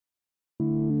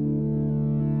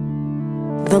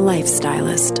The Life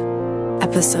Stylist,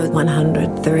 episode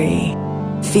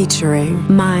 103, featuring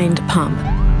MindPump.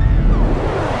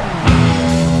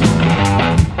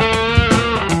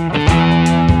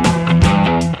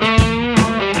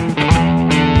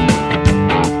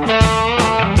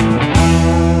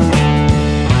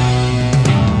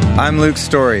 I'm Luke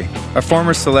Story, a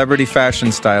former celebrity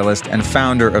fashion stylist and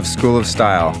founder of School of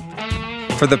Style.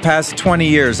 For the past 20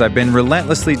 years, I've been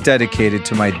relentlessly dedicated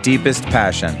to my deepest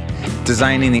passion,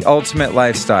 designing the ultimate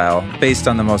lifestyle based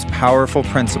on the most powerful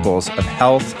principles of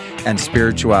health and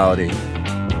spirituality.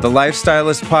 The Life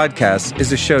Stylist podcast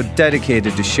is a show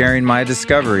dedicated to sharing my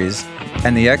discoveries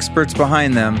and the experts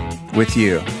behind them with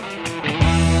you.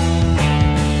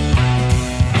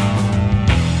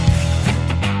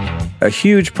 A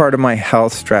huge part of my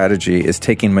health strategy is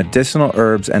taking medicinal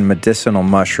herbs and medicinal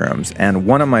mushrooms, and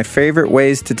one of my favorite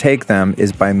ways to take them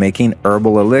is by making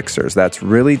herbal elixirs. That's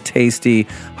really tasty,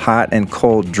 hot and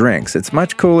cold drinks. It's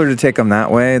much cooler to take them that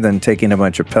way than taking a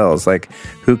bunch of pills. Like,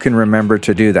 who can remember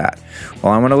to do that?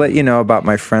 Well, I want to let you know about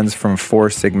my friends from Four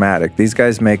Sigmatic. These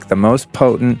guys make the most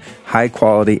potent, high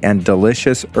quality, and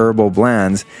delicious herbal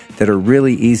blends that are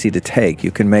really easy to take.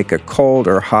 You can make a cold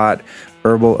or hot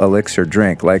herbal elixir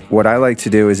drink. Like, what I like to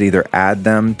do is either add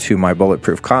them to my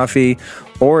bulletproof coffee,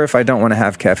 or if I don't want to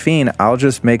have caffeine, I'll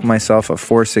just make myself a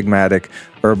Four Sigmatic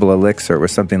herbal elixir with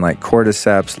something like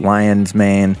cordyceps, lion's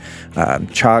mane,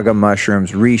 chaga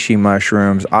mushrooms, reishi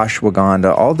mushrooms,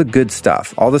 ashwagandha, all the good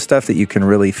stuff, all the stuff that you can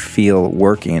really feel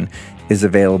working is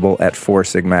available at Four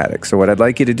Sigmatic. So what I'd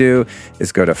like you to do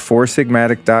is go to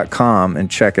foursigmatic.com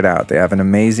and check it out. They have an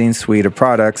amazing suite of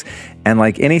products. And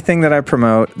like anything that I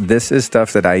promote, this is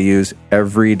stuff that I use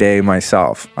every day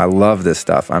myself. I love this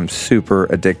stuff. I'm super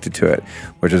addicted to it,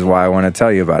 which is why I want to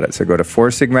tell you about it. So go to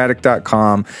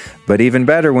foursigmatic.com. But even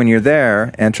better, when you're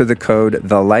there, enter the code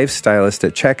TheLifeStylist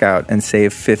at checkout and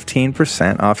save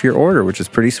 15% off your order, which is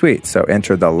pretty sweet. So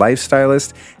enter The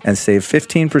Lifestylist and save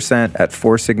 15% at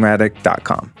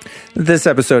foursigmatic.com. This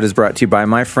episode is brought to you by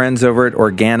my friends over at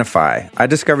Organifi. I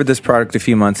discovered this product a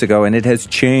few months ago, and it has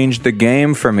changed the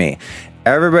game for me.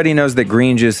 Everybody knows that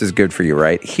green juice is good for you,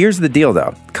 right? Here's the deal,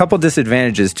 though. A couple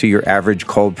disadvantages to your average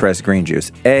cold-pressed green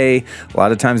juice. A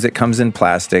lot of times it comes in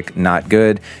plastic, not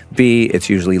good. B, it's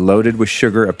usually loaded with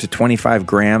sugar up to 25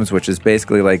 grams, which is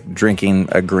basically like drinking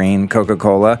a green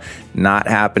Coca-Cola. Not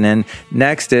happening.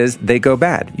 Next is they go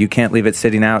bad. You can't leave it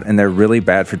sitting out, and they're really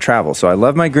bad for travel. So I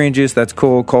love my green juice. That's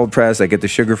cool. Cold press. I get the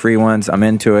sugar-free ones. I'm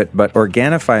into it. But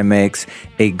Organifi makes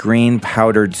a green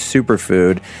powdered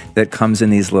superfood that comes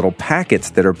in these little packets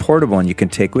that are portable and you can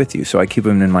take with you. So I keep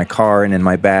them in my car and in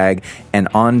my bag, and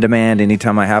on demand,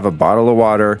 anytime I have a bottle of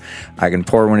water, I can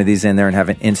pour one of these in there and have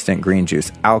an instant green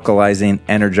juice. Alkalizing,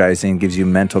 energizing, gives you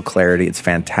mental clarity. It's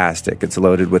fantastic. It's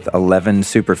loaded with 11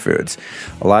 superfoods.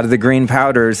 A lot of the green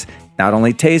powders not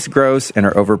only taste gross and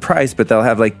are overpriced, but they'll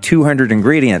have like 200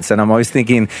 ingredients. And I'm always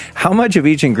thinking, how much of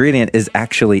each ingredient is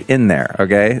actually in there,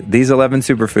 okay? These 11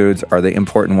 superfoods are the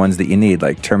important ones that you need,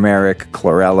 like turmeric,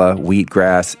 chlorella,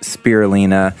 wheatgrass,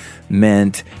 spirulina,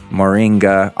 mint,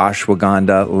 moringa,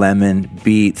 ashwagandha, lemon,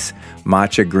 beets,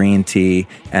 matcha green tea,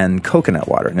 and coconut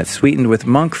water. And it's sweetened with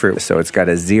monk fruit, so it's got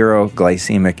a 0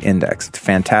 glycemic index. It's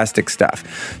fantastic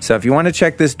stuff. So if you want to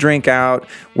check this drink out,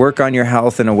 work on your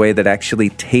health in a way that actually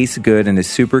tastes good and is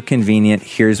super convenient,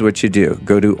 here's what you do.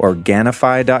 Go to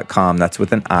Organifi.com, that's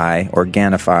with an I,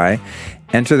 Organifi.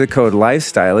 Enter the code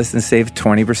LifeStylist and save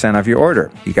 20% off your order.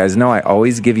 You guys know I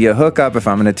always give you a hookup if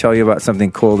I'm going to tell you about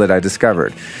something cool that I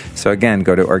discovered. So again,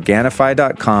 go to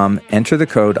Organifi.com, enter the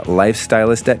code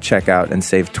LifeStylist at checkout, and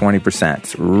save 20%.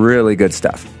 It's really good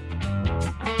stuff.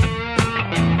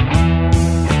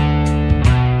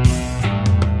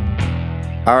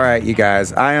 All right, you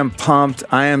guys, I am pumped.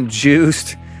 I am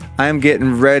juiced. I'm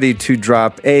getting ready to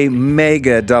drop a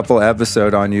mega double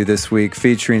episode on you this week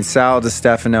featuring Sal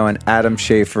Stefano and Adam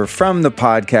Schafer from the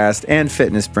podcast and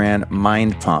fitness brand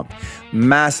MindPump.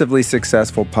 Massively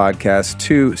successful podcast,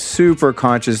 two super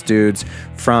conscious dudes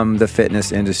from the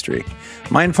fitness industry.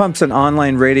 MindPump's an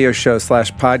online radio show /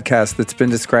 podcast that's been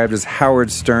described as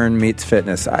Howard Stern meets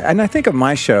fitness. And I think of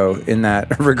my show in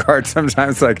that regard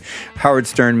sometimes, like Howard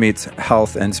Stern meets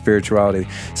health and spirituality.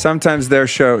 Sometimes their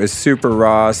show is super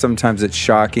raw, sometimes it's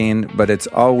shocking, but it's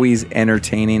always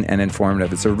entertaining and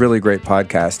informative. It's a really great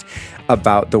podcast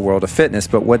about the world of fitness.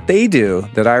 But what they do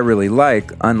that I really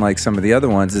like, unlike some of the other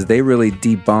ones, is they really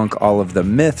debunk all of the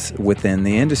myths within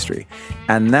the industry.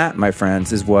 And that, my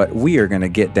friends, is what we are going to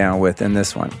get down with in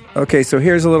this one. Okay, so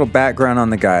here's a little background on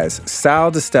the guys.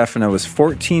 Sal Stefano was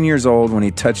 14 years old when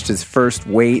he touched his first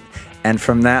weight And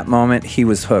from that moment, he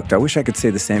was hooked. I wish I could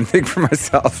say the same thing for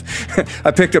myself.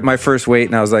 I picked up my first weight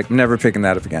and I was like, never picking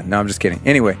that up again. No, I'm just kidding.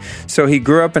 Anyway, so he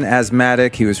grew up an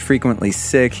asthmatic. He was frequently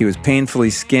sick. He was painfully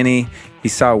skinny. He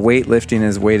saw weightlifting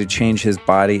as a way to change his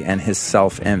body and his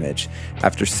self-image.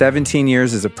 After 17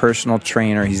 years as a personal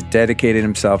trainer, he's dedicated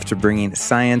himself to bringing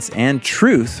science and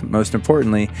truth, most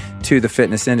importantly, to the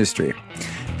fitness industry.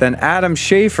 Then Adam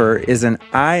Schafer is an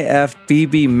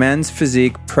IFBB men's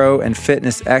physique pro and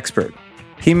fitness expert.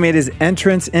 He made his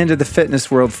entrance into the fitness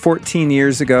world 14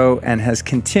 years ago and has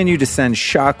continued to send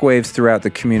shockwaves throughout the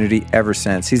community ever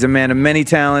since. He's a man of many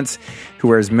talents who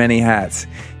wears many hats.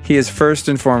 He is first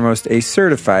and foremost a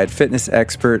certified fitness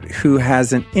expert who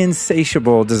has an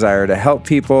insatiable desire to help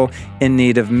people in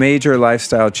need of major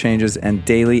lifestyle changes and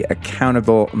daily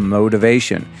accountable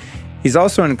motivation. He's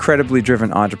also an incredibly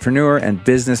driven entrepreneur and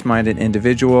business-minded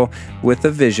individual with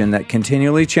a vision that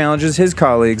continually challenges his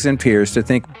colleagues and peers to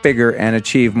think bigger and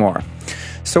achieve more.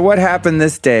 So what happened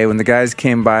this day when the guys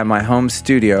came by my home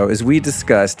studio is we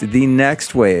discussed the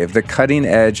next wave, the cutting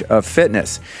edge of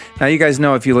fitness. Now, you guys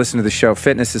know if you listen to the show,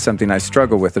 fitness is something I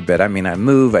struggle with a bit. I mean, I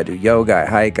move, I do yoga, I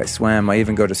hike, I swim, I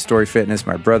even go to Story Fitness,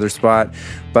 my brother's spot,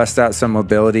 bust out some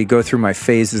mobility, go through my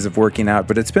phases of working out.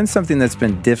 But it's been something that's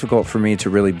been difficult for me to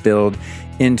really build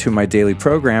into my daily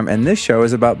program. And this show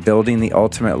is about building the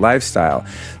ultimate lifestyle.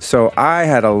 So I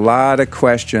had a lot of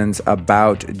questions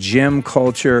about gym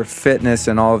culture, fitness,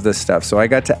 and all of this stuff. So I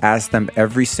got to ask them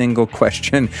every single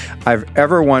question I've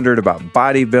ever wondered about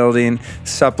bodybuilding,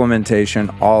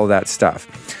 supplementation, all that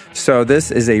stuff. So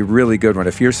this is a really good one.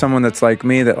 If you're someone that's like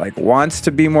me that wants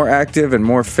to be more active and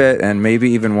more fit and maybe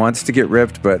even wants to get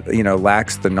ripped, but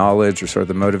lacks the knowledge or sort of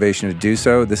the motivation to do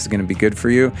so, this is going to be good for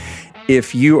you.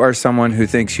 If you are someone who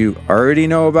thinks you already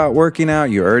know about working out,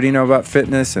 you already know about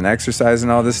fitness and exercise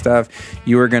and all this stuff,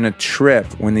 you are going to trip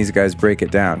when these guys break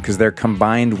it down because their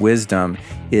combined wisdom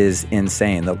is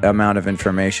insane, the amount of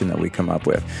information that we come up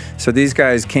with. So these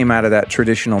guys came out of that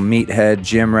traditional meathead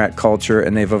gym rat culture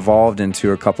and they've evolved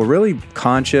into a couple really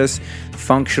conscious,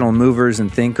 functional movers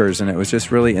and thinkers, and it was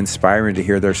just really inspiring to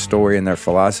hear their story and their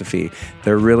philosophy.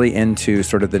 They're really into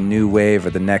sort of the new wave or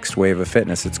the next wave of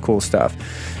fitness. It's cool stuff.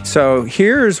 So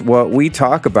here's what we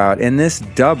talk about in this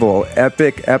double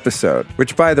epic episode,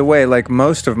 which, by the way, like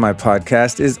most of my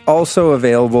podcast, is also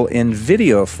available in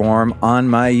video form on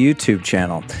my YouTube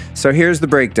channel. So here's the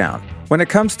breakdown. When it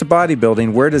comes to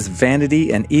bodybuilding, where does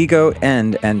vanity and ego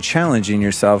end and challenging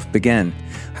yourself begin?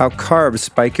 How carbs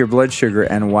spike your blood sugar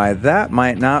and why that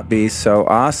might not be so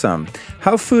awesome.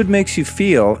 How food makes you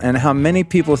feel and how many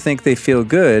people think they feel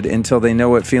good until they know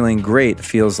what feeling great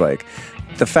feels like.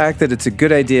 The fact that it's a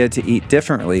good idea to eat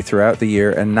differently throughout the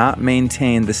year and not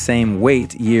maintain the same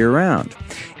weight year-round.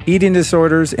 Eating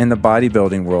disorders in the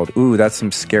bodybuilding world. Ooh, that's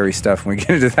some scary stuff. When we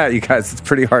get into that, you guys, it's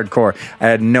pretty hardcore. I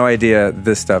had no idea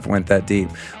this stuff went that deep.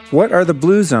 What are the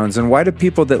blue zones and why do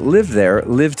people that live there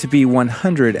live to be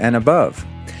 100 and above?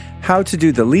 How to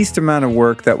do the least amount of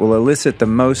work that will elicit the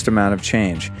most amount of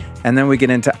change. And then we get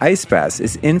into ice baths.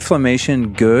 Is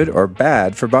inflammation good or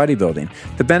bad for bodybuilding?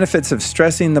 The benefits of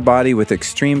stressing the body with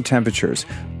extreme temperatures.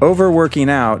 Overworking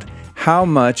out. How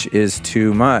much is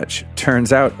too much?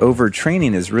 Turns out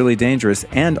overtraining is really dangerous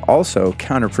and also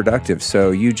counterproductive.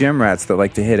 So you gym rats that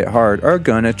like to hit it hard are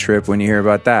gonna trip when you hear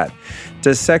about that.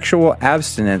 Does sexual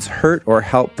abstinence hurt or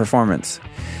help performance?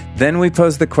 Then we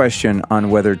pose the question on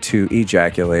whether to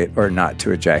ejaculate or not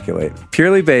to ejaculate,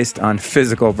 purely based on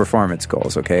physical performance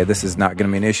goals, okay? This is not going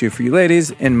to be an issue for you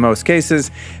ladies in most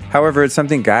cases. However, it's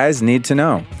something guys need to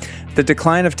know. The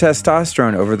decline of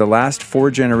testosterone over the last 4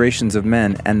 generations of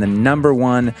men and the number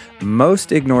one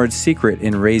most ignored secret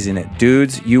in raising it.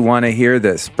 Dudes, you want to hear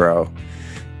this, bro.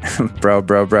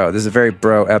 Bro. This is a very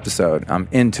bro episode. I'm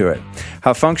into it.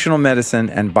 How functional medicine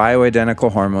and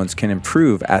bioidentical hormones can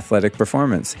improve athletic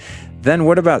performance. Then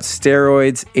what about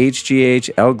steroids,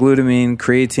 HGH, L-Glutamine,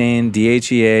 Creatine,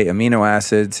 DHEA, Amino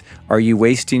Acids? Are you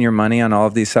wasting your money on all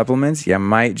of these supplements? You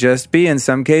might just be in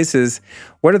some cases.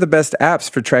 What are the best apps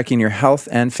for tracking your health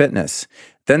and fitness?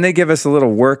 Then they give us a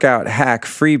little workout hack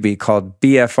freebie called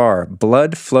BFR,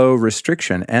 blood flow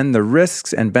restriction, and the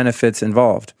risks and benefits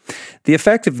involved. The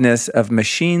effectiveness of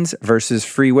machines versus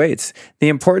free weights, the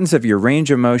importance of your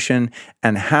range of motion,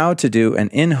 and how to do an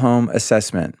in-home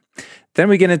assessment. Then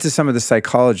we get into some of the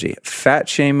psychology, fat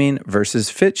shaming versus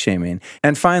fit shaming,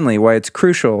 and finally, why it's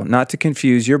crucial not to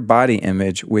confuse your body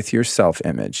image with your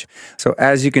self-image. So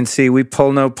as you can see, we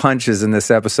pull no punches in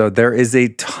this episode. There is a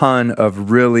ton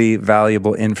of really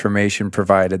valuable information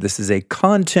provided. This is a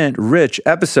content-rich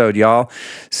episode, y'all.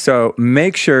 So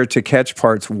make sure to catch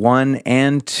parts 1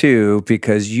 and 2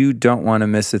 because you don't want to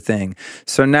miss a thing.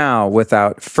 So now,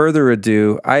 without further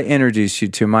ado, I introduce you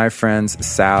to my friends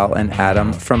Sal and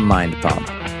Adam from MindPump.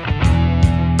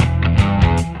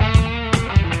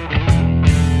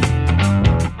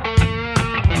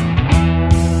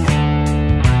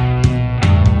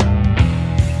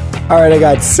 All right, I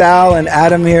got Sal and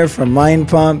Adam here from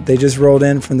MindPump. They just rolled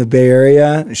in from the Bay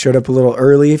Area. Showed up a little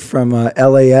early from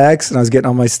LAX, and I was getting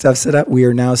all my stuff set up. We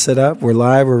are now set up. We're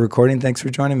live. We're recording. Thanks for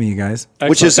joining me, you guys. Excellent.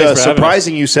 Which is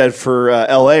surprising, you said, for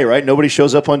LA, right? Nobody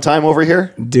shows up on time over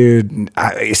here? Dude,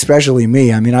 especially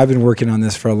me. I mean, I've been working on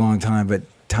this for a long time, but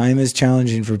time is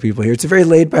challenging for people here. It's a very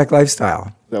laid-back lifestyle.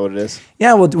 Is that what it is?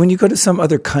 Yeah, well, when you go to some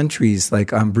other countries,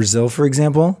 like Brazil, for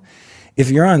example, if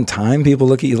you're on time, people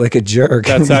look at you like a jerk.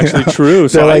 That's actually true.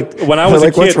 So when I was a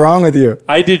kid, what's wrong with you?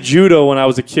 I did judo when I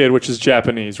was a kid, which is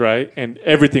Japanese, right? And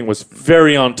everything was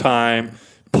very on time,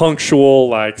 punctual,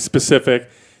 like specific.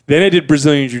 Then I did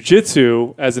Brazilian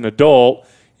jiu-jitsu as an adult,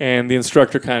 and the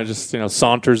instructor kind of just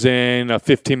saunters in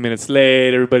 15 minutes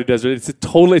late. Everybody does it. It's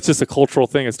just a cultural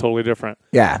thing. It's totally different.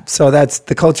 Yeah. So that's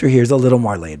the culture here is a little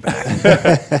more laid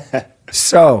back.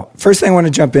 So first thing I want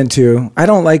to jump into, I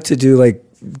don't like to do like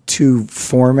too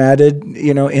formatted,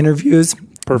 interviews.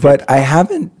 Perfect. But I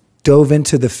haven't dove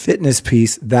into the fitness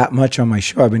piece that much on my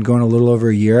show. I've been going a little over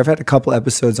a year. I've had a couple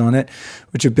episodes on it,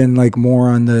 which have been like more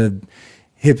on the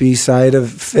hippie side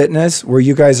of fitness, where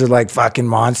you guys are like fucking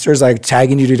monsters, like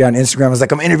tagging you down Instagram. I was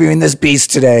like, I'm interviewing this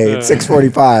beast today at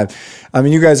 6:45. I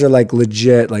mean, you guys are like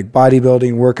legit, like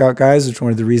bodybuilding workout guys, which is one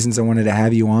of the reasons I wanted to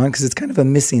have you on, because it's kind of a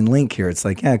missing link here. It's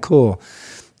like, yeah, cool.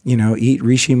 Eat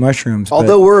reishi mushrooms.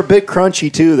 Although we're a bit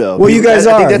crunchy too, though. Well, you guys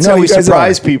are. I think that's how we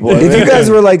surprise people. If you guys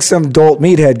were like some dolt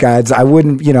meathead guys, I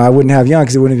wouldn't have you on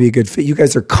because it wouldn't be a good fit. You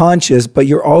guys are conscious, but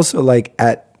you're also like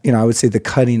at, I would say the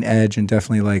cutting edge and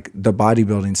definitely like the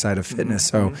bodybuilding side of fitness.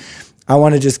 So I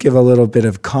want to just give a little bit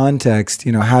of context.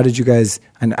 How did you guys,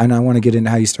 and I want to get into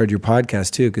how you started your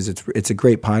podcast too, because it's a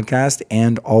great podcast,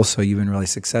 and also you've been really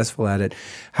successful at it.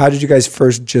 How did you guys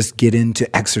first just get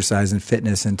into exercise and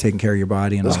fitness and taking care of your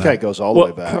body? And this all guy that? goes all the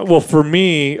way back. Well, for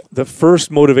me, the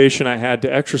first motivation I had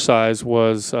to exercise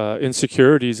was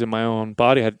insecurities in my own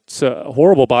body. I had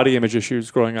horrible body image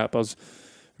issues growing up. I was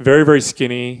very, very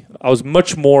skinny. I was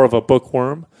much more of a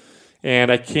bookworm.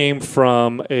 And I came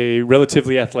from a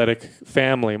relatively athletic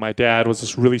family. My dad was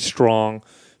this really strong,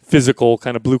 physical,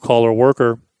 kind of blue-collar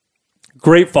worker.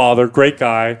 Great father, great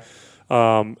guy.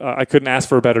 I couldn't ask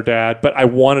for a better dad, but I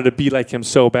wanted to be like him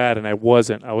so bad, and I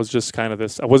wasn't. I was just kind of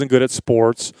this. I wasn't good at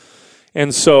sports.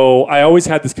 And so I always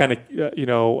had this kind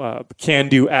of,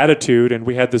 can-do attitude, and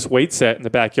we had this weight set in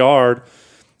the backyard,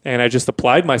 and I just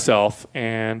applied myself.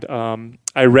 And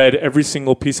I read every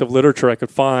single piece of literature I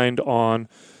could find on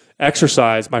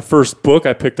exercise. My first book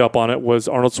I picked up on it was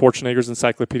Arnold Schwarzenegger's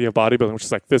Encyclopedia of Bodybuilding, which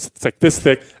is like this. It's like this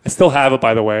thick. I still have it,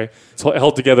 by the way. It's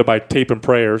held together by tape and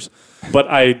prayers. But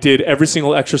I did every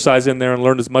single exercise in there and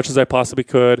learned as much as I possibly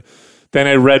could. Then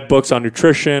I read books on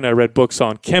nutrition. I read books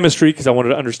on chemistry because I wanted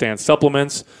to understand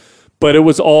supplements. But it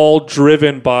was all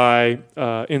driven by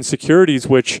insecurities,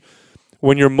 which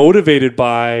when you're motivated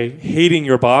by hating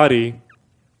your body,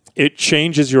 it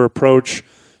changes your approach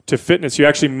to fitness. You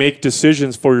actually make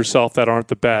decisions for yourself that aren't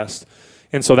the best.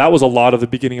 And so that was a lot of the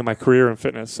beginning of my career in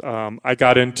fitness. I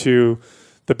got into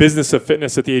the business of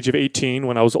fitness at the age of 18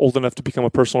 when I was old enough to become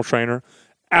a personal trainer.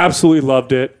 Absolutely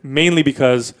loved it, mainly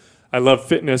because I love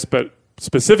fitness, but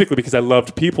specifically because I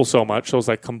loved people so much. So it was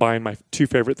like combined my two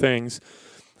favorite things.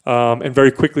 And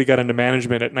very quickly got into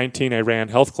management. At 19, I ran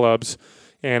health clubs,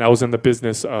 and I was in the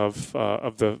business of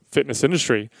the fitness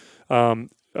industry.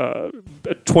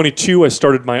 At 22, I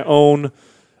started my own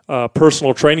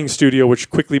personal training studio, which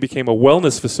quickly became a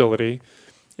wellness facility.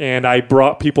 And I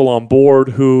brought people on board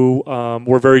who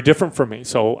were very different from me.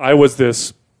 So I was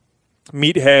this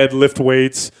meathead, lift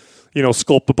weights,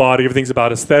 sculpt the body, everything's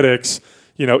about aesthetics,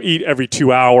 eat every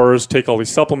 2 hours, take all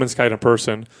these supplements kind of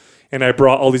person. And I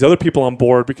brought all these other people on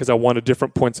board because I wanted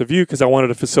different points of view, because I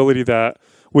wanted a facility that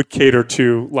would cater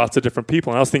to lots of different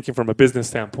people. And I was thinking from a business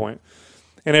standpoint.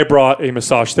 And I brought a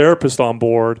massage therapist on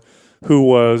board who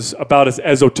was about as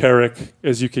esoteric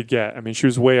as you could get. I mean, she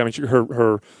was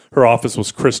her office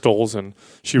was crystals, and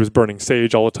she was burning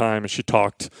sage all the time, and she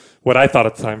talked what I thought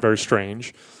at the time very strange.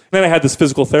 And then I had this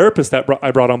physical therapist that I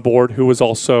brought on board who was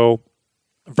also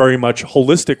very much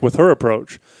holistic with her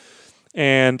approach.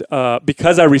 And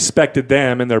because I respected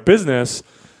them and their business,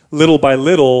 little by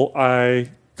little, I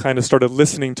kind of started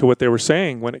listening to what they were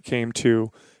saying when it came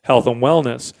to health and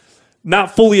wellness.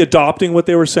 Not fully adopting what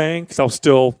they were saying, because I was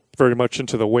still very much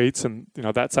into the weights and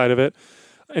that side of it,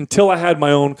 until I had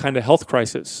my own kind of health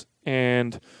crisis.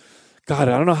 And God,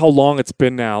 I don't know how long it's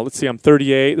been now. Let's see, I'm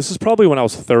 38. This is probably when I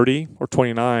was 30 or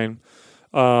 29.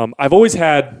 I've always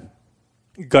had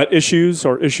gut issues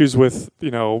or issues with,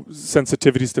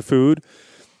 sensitivities to food,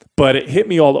 but it hit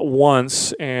me all at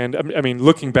once. And I mean,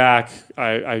 looking back,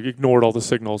 I ignored all the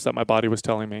signals that my body was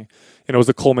telling me. And it was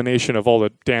a culmination of all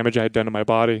the damage I had done to my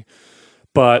body.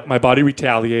 But my body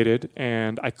retaliated,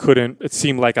 and it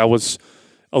seemed like I was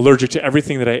allergic to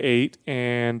everything that I ate.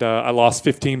 And I lost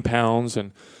 15 pounds,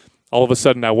 and all of a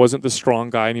sudden I wasn't the strong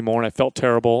guy anymore, and I felt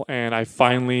terrible. And I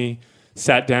finally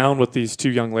sat down with these two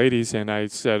young ladies, and I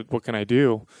said, what can I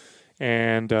do?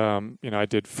 And, I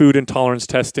did food intolerance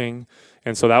testing.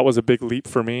 And so that was a big leap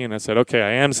for me. And I said, okay,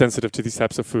 I am sensitive to these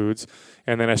types of foods.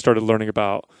 And then I started learning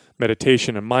about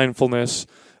meditation and mindfulness.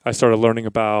 I started learning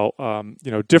about,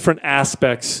 different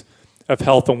aspects of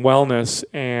health and wellness.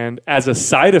 And as a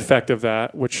side effect of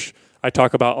that, which I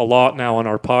talk about a lot now on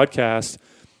our podcast,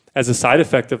 as a side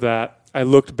effect of that, I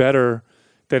looked better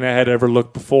than I had ever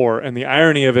looked before. And the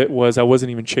irony of it was I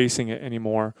wasn't even chasing it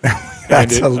anymore.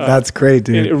 That's great,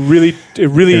 dude. It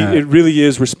really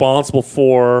is responsible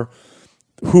for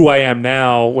who I am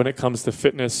now when it comes to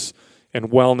fitness and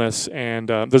wellness. And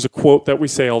there's a quote that we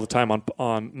say all the time on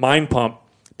MindPump,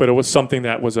 but it was something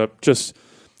that was just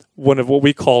one of what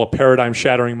we call a paradigm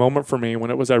shattering moment for me,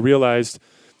 when it was I realized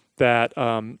that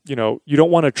you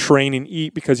don't want to train and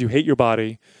eat because you hate your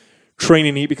body. Train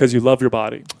and eat because you love your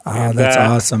body. That's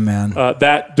awesome, man.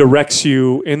 That directs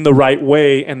you in the right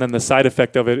way, and then the side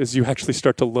effect of it is you actually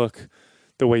start to look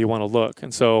the way you want to look.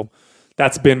 And so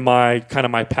that's been my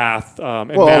path.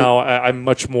 Now I'm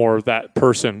much more that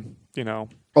person,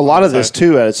 A lot of this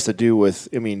too has to do with,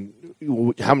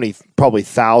 how many, probably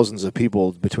thousands of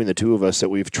people between the two of us that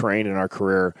we've trained in our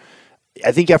career.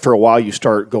 I think after a while you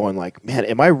start going like, man,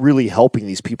 am I really helping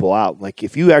these people out? Like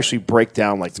if you actually break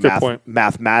down like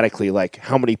mathematically, like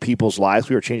how many people's lives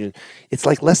we were changing, it's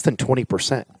like less than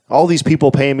 20%. All these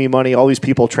people paying me money, all these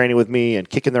people training with me and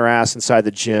kicking their ass inside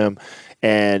the gym,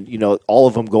 and all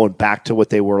of them going back to what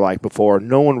they were like before.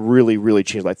 No one really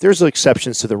changed life. There's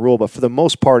exceptions to the rule, but for the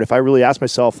most part, if I really ask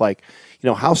myself like,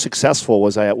 how successful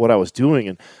was I at what I was doing?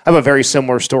 And I have a very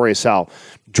similar story as Sal.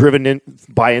 Driven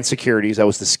by insecurities. I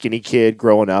was the skinny kid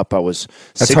growing up.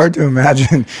 That's hard to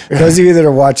imagine. Those of you that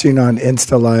are watching on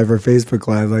Insta Live or Facebook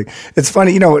Live, like it's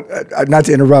funny, not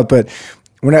to interrupt, but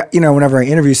whenever I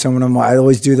interview someone, I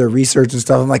always do their research and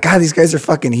stuff. I'm like, God, these guys are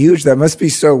fucking huge. That must be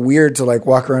so weird to like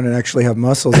walk around and actually have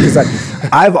muscles. Because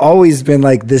I've always been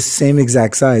like this same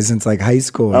exact size since like high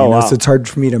school. Wow. So it's hard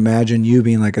for me to imagine you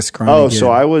being like a scrawny kid.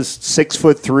 So I was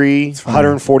 6'3",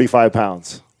 145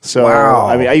 pounds. So, wow.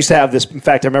 I used to have this. In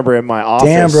fact, I remember in my office.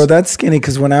 Damn, bro, that's skinny.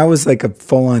 Because when I was like a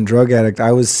full-on drug addict,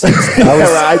 I was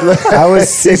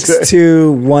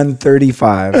 6'2",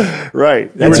 135.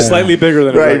 Right. You were slightly bigger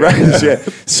than right. Yeah.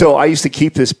 So I used to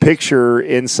keep this picture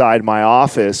inside my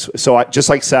office. So just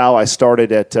like Sal, I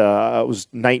started at I was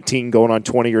 19, going on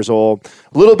 20 years old.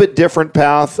 A little bit different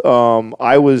path.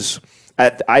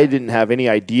 I didn't have any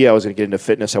idea I was going to get into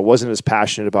fitness. I wasn't as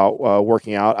passionate about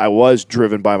working out. I was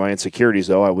driven by my insecurities,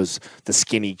 though. I was the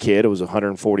skinny kid. I was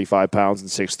 145 pounds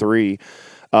and 6'3".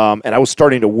 And I was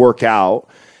starting to work out.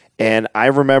 And I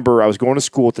remember I was going to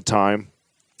school at the time.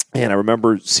 And I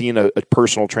remember seeing a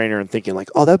personal trainer and thinking like,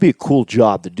 oh, that'd be a cool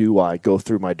job to do while I go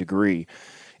through my degree.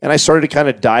 And I started to kind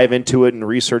of dive into it and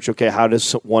research, okay, how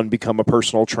does one become a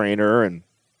personal trainer? And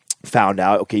found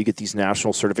out, okay, you get these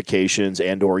national certifications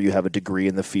and or you have a degree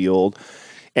in the field.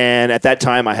 And at that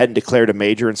time, I hadn't declared a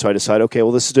major, and so I decided, okay,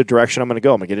 well, this is the direction I'm going to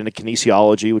go. I'm going to get into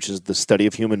kinesiology, which is the study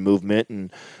of human movement,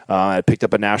 and I picked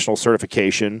up a national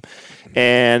certification.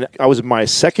 And I was in my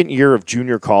second year of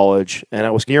junior college, and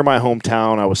I was near my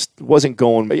hometown. I wasn't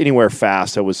going anywhere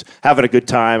fast. I was having a good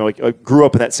time. I grew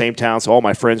up in that same town, so all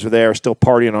my friends were there, still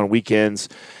partying on weekends.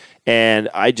 And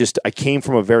I came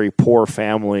from a very poor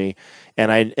family,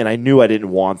 and I knew I didn't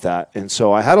want that. And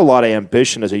so I had a lot of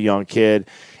ambition as a young kid,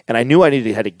 and I knew I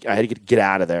had to get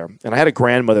out of there. And I had a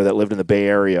grandmother that lived in the Bay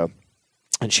Area,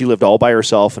 and she lived all by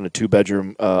herself in a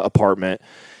 2-bedroom apartment.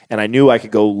 And I knew I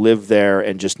could go live there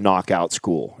and just knock out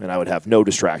school. And I would have no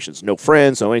distractions, no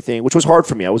friends, no anything, which was hard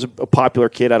for me. I was a popular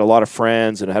kid. I had a lot of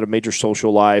friends and I had a major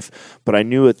social life. But I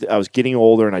knew I was getting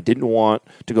older and I didn't want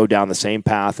to go down the same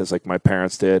path as like my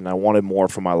parents did. And I wanted more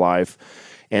for my life.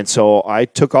 And so I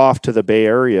took off to the Bay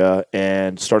Area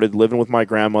and started living with my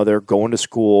grandmother, going to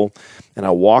school. And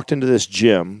I walked into this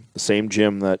gym, the same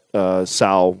gym that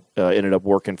Sal ended up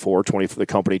working for the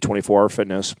company, 24 Hour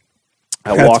Fitness.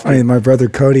 That's funny. My brother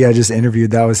Cody, I just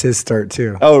interviewed. That was his start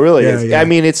too. Oh, really? Yeah.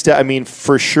 I mean,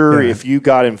 for sure, if you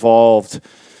got involved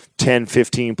 10,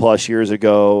 15 plus years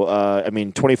ago,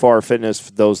 24 Hour Fitness,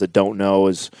 for those that don't know,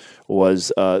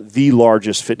 was the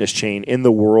largest fitness chain in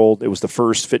the world. It was the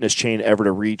first fitness chain ever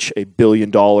to reach $1 billion.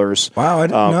 Wow,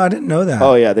 I didn't know that.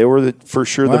 Oh, yeah. They were for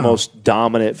sure the most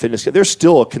dominant fitness. They're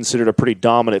still considered a pretty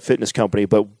dominant fitness company,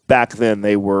 but back then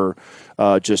they were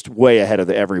just way ahead of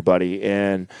everybody.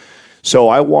 And so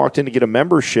I walked in to get a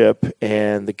membership,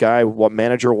 and the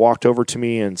manager walked over to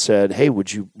me and said, "Hey,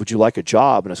 would you like a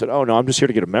job?" And I said, "Oh, no, I'm just here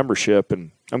to get a membership,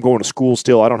 and I'm going to school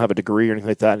still. I don't have a degree or anything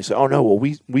like that." And he said, "Oh, no, well,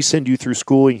 we send you through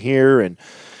schooling here." And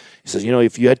he says,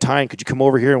 "If you had time, could you come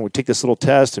over here and we'll take this little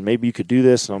test, and maybe you could do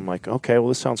this?" And I'm like, "Okay, well,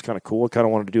 this sounds kind of cool. I kind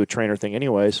of wanted to do a trainer thing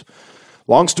anyways."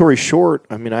 Long story short,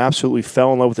 I absolutely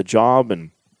fell in love with the job,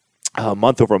 and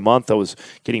month over month, I was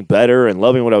getting better and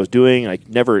loving what I was doing. I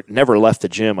never left the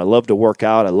gym. I loved to work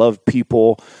out. I loved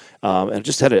people, and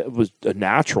just it was a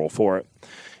natural for it.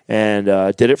 And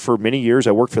did it for many years.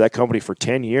 I worked for that company for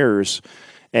 10 years.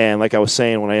 And like I was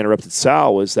saying when I interrupted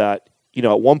Sal, was that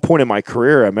at one point in my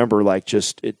career, I remember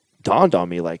it dawned on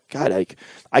me God,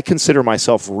 I consider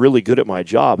myself really good at my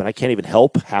job, and I can't even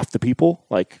help half the people.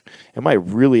 Am I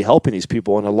really helping these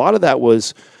people? And a lot of that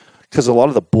was because a lot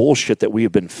of the bullshit that we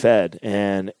have been fed,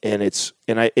 and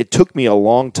it took me a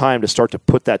long time to start to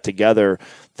put that together,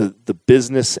 the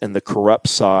business and the corrupt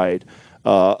side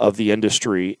of the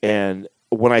industry. And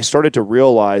when I started to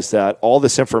realize that all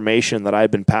this information that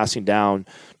I've been passing down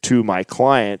to my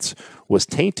clients was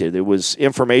tainted. It was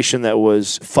information that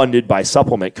was funded by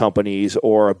supplement companies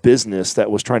or a business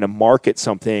that was trying to market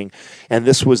something, and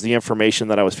this was the information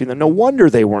that I was feeding them. No wonder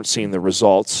they weren't seeing the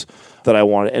results that I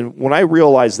wanted. And when I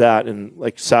realized that, and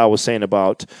like Sal was saying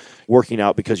about working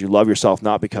out because you love yourself,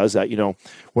 not because that,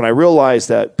 when I realized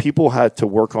that people had to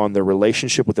work on their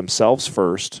relationship with themselves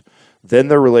first, then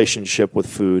their relationship with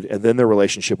food, and then their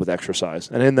relationship with exercise,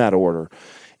 and in that order.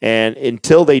 And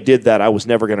until they did that, I was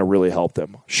never going to really help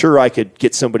them. Sure, I could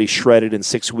get somebody shredded in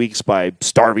 6 weeks by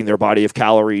starving their body of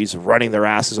calories, running their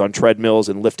asses on treadmills,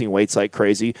 and lifting weights like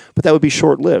crazy, but that would be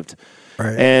short-lived.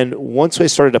 Right. And once I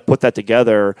started to put that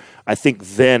together, I think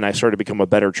then I started to become a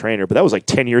better trainer. But that was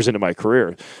 10 years into my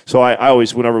career. So I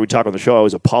always, whenever we talk on the show, I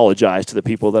always apologize to the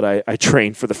people that I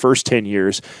trained for the first 10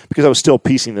 years because I was still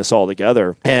piecing this all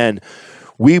together. And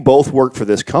we both worked for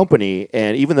this company,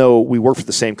 and even though we worked for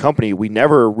the same company, we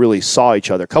never really saw each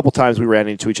other. A couple times we ran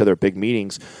into each other at big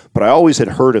meetings, but I always had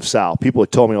heard of Sal. People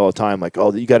had told me all the time,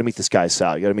 "Oh, you got to meet this guy,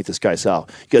 Sal. You got to meet this guy, Sal.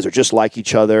 You guys are just like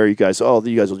each other. You guys will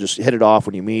just hit it off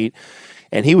when you meet."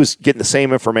 And he was getting the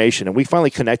same information, and we finally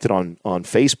connected on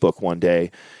Facebook one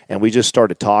day, and we just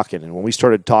started talking. And when we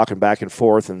started talking back and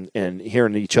forth and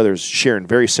hearing each other's sharing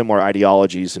very similar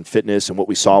ideologies in fitness and what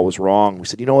we saw was wrong, we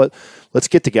said, "You know what? Let's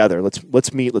get together.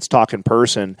 Let's meet. Let's talk in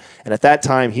person." And at that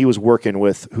time, he was working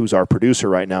with who's our producer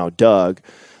right now, Doug.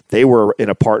 They were in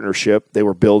a partnership. They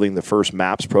were building the first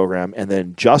MAPS program. And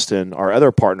then Justin, our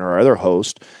other partner, our other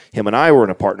host, him and I were in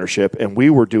a partnership, and we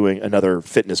were doing another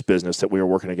fitness business that we were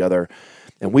working together.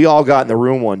 And we all got in the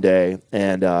room one day,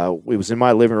 and it was in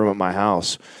my living room at my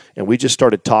house, and we just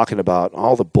started talking about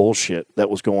all the bullshit that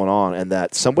was going on, and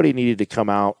that somebody needed to come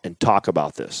out and talk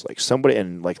about this.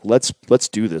 Let's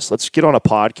do this. Let's get on a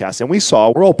podcast. And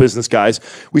we're all business guys.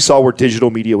 We saw where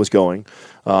digital media was going.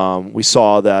 We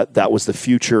saw that was the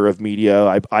future of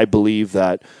media. I believe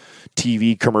that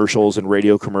TV commercials and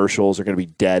radio commercials are going to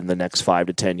be dead in the next 5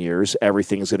 to 10 years.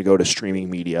 Everything is going to go to streaming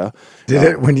media.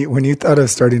 When you thought of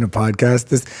starting a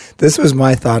podcast, this was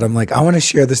my thought. I'm like, I want to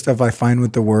share the stuff I find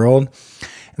with the world.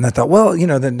 And I thought, well,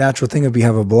 the natural thing would be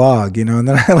have a blog, And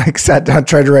then I sat down,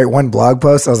 tried to write one blog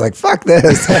post. I was like, fuck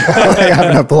this. I like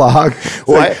having a blog.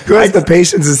 Who has the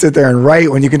patience to sit there and write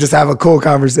when you can just have a cool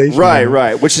conversation?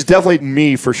 Right. Which is definitely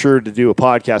me for sure to do a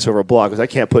podcast over a blog, because I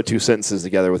can't put two sentences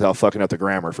together without fucking up the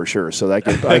grammar for sure. So I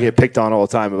get picked on all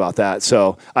the time about that.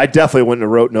 So I definitely wouldn't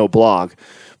have wrote no blog.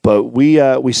 But we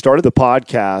started the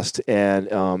podcast,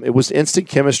 and it was instant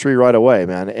chemistry right away,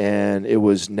 man. And it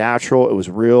was natural, it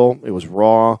was real, it was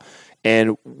raw,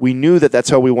 and we knew that that's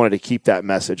how we wanted to keep that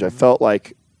message. I felt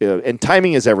like, and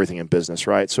timing is everything in business,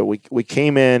 right? So we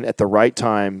came in at the right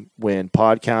time when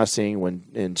podcasting,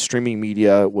 and streaming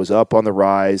media was up on the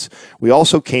rise. We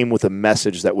also came with a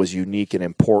message that was unique and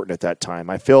important at that time.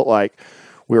 I felt like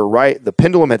we were right. The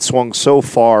pendulum had swung so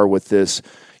far with this.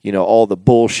 all the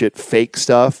bullshit fake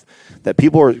stuff, that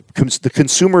people are, the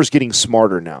consumer's getting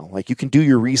smarter now. Like, you can do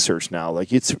your research now.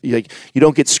 Like, it's like you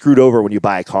don't get screwed over when you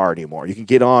buy a car anymore. You can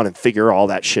get on and figure all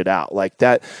that shit out. Like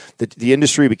that, the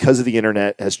industry, because of the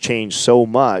internet, has changed so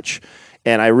much.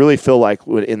 And I really feel like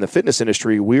in the fitness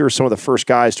industry, we were some of the first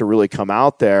guys to really come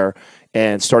out there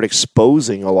and start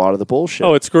exposing a lot of the bullshit.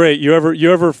 Oh, it's great. You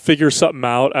ever figure something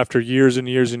out after years and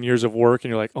years and years of work, and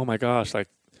you're like, oh my gosh, like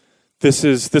this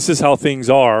is how things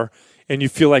are, and you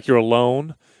feel like you're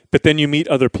alone. But then you meet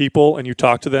other people and you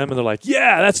talk to them and they're like,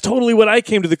 yeah, that's totally what I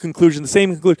came to the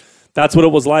same conclusion. That's what it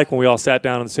was like when we all sat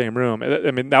down in the same room.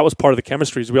 I mean, that was part of the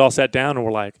chemistry. We all sat down and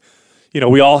we're like,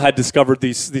 we all had discovered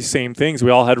these same things. We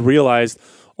all had realized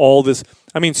all this.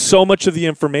 I mean, so much of the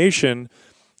information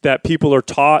that people are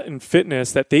taught in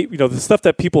fitness, that they, the stuff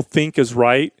that people think is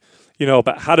right,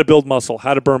 about how to build muscle,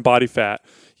 how to burn body fat,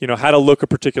 how to look a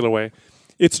particular way.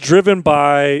 It's driven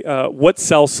by what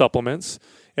sells supplements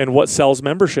and what sells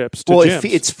memberships to gyms.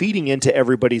 It's feeding into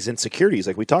everybody's insecurities,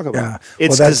 like we talk about. Yeah.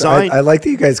 It's designed. I like that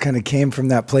you guys kind of came from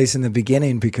that place in the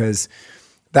beginning, because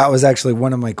that was actually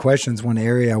one of my questions. One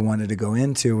area I wanted to go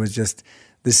into was just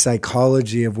the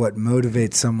psychology of what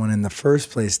motivates someone in the first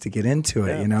place to get into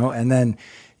it, And then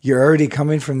you're already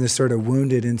coming from this sort of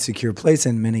wounded, insecure place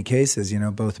in many cases,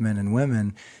 both men and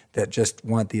women, that just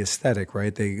want the aesthetic,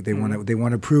 right? They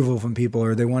want approval from people,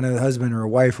 or they want a husband or a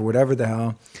wife or whatever the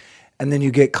hell. And then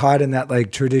you get caught in that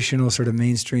like traditional sort of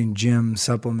mainstream gym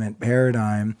supplement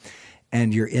paradigm,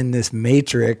 and you're in this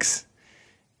matrix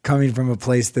coming from a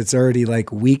place that's already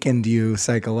like weakened you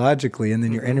psychologically, and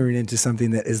then you're entering into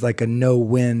something that is like a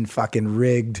no-win fucking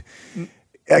rigged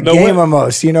game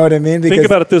almost. You know what I mean? Because think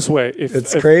about it this way.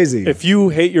 It's crazy. If you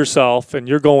hate yourself and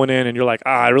you're going in and you're like,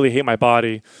 I really hate my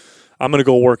body, I'm going to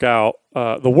go work out.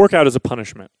 The workout is a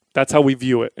punishment. That's how we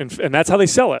view it. And that's how they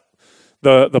sell it.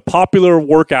 The popular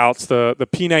workouts, the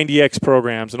P90X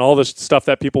programs and all this stuff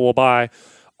that people will buy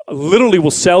literally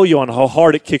will sell you on how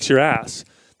hard it kicks your ass.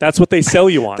 That's what they sell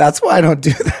you on. That's why I don't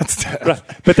do that stuff. Right.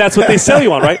 But that's what they sell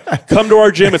you on, right? Come to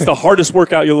our gym. It's the hardest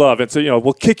workout you love. It's,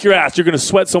 we'll kick your ass. You're going to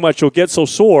sweat so much. You'll get so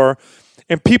sore.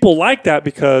 And people like that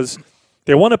because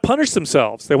they want to punish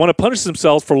themselves. They want to punish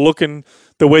themselves for looking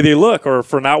the way they look, or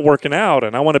for not working out,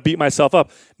 and I want to beat myself up.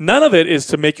 None of it is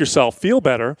to make yourself feel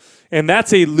better, and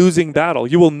that's a losing battle.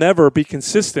 You will never be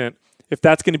consistent if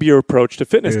that's going to be your approach to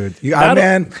fitness. Dude,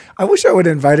 man, I wish I would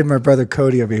have invited my brother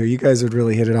Cody over here. You guys would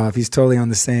really hit it off. He's totally on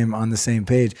the same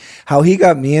page. How he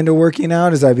got me into working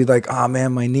out is I'd be like, oh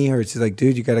man, my knee hurts. He's like,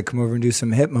 dude, you got to come over and do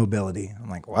some hip mobility. I'm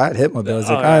like, what? Hip mobility?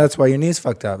 He's like, that's why your knee's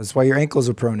fucked up. That's why your ankles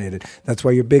are pronated. That's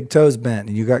why your big toes bent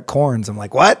and you got corns. I'm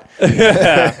like, what?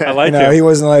 I like it. He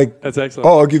wasn't like, that's excellent.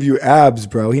 Oh, I'll give you abs,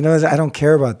 bro. He knows I don't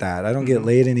care about that. I don't get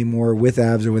laid anymore with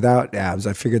abs or without abs.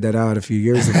 I figured that out a few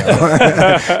years ago.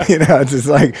 It's just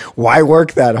like, why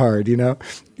work that hard?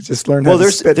 Just learn how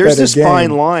to spit there's this game.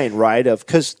 Fine line, right?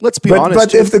 Because let's be honest.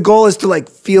 But if the goal is to like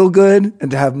feel good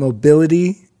and to have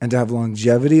mobility and to have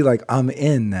longevity, like I'm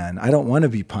in. Then I don't want to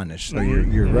be punished. So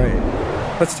you're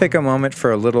right. Let's take a moment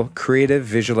for a little creative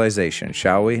visualization,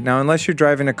 shall we? Now, unless you're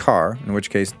driving a car, in which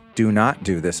case do not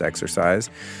do this exercise,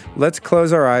 let's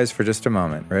close our eyes for just a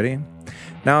moment. Ready?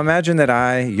 Now imagine that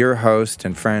I, your host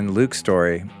and friend Luke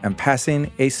Story, am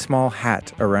passing a small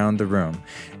hat around the room,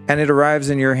 and it arrives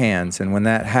in your hands, and when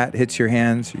that hat hits your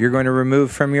hands, you're going to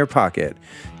remove from your pocket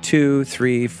 $2,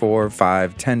 $3, $4,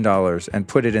 $5, $10 and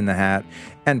put it in the hat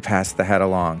and pass the hat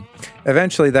along.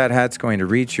 Eventually that hat's going to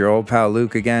reach your old pal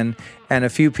Luke again, and a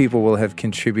few people will have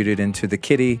contributed into the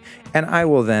kitty, and I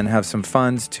will then have some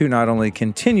funds to not only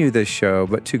continue this show,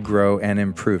 but to grow and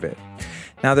improve it.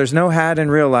 Now, there's no hat in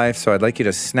real life, so I'd like you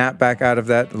to snap back out of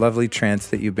that lovely trance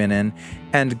that you've been in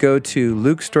and go to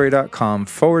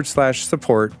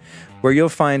lukestory.com/support, where you'll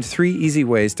find 3 easy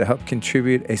ways to help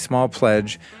contribute a small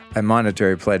pledge, a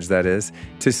monetary pledge that is,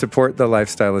 to support the Life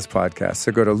Stylist podcast.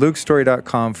 So go to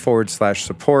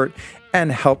lukestory.com/support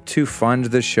and help to fund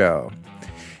the show.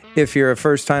 If you're a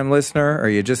first-time listener or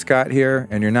you just got here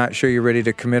and you're not sure you're ready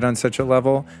to commit on such a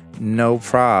level, no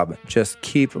prob. Just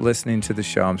keep listening to the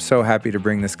show. I'm so happy to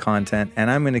bring this content,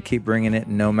 and I'm going to keep bringing it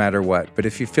no matter what. But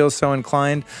if you feel so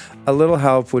inclined, a little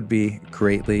help would be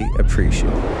greatly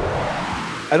appreciated.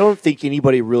 I don't think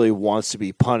anybody really wants to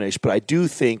be punished, but I do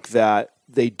think that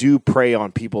they do prey on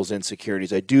people's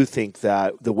insecurities. I do think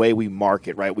that the way we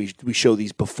market, right, we show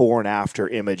these before and after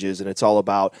images, and it's all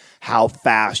about how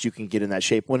fast you can get in that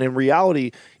shape, when in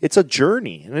reality, it's a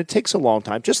journey, and it takes a long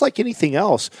time, just like anything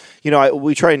else.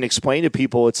 We try and explain to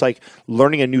people, it's like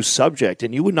learning a new subject,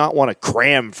 and you would not want to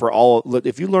cram for all.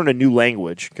 If you learn a new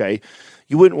language, okay,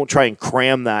 you wouldn't try and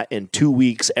cram that in 2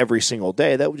 weeks every single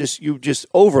day. That would you just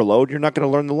overload. You're not going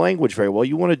to learn the language very well.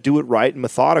 You want to do it right and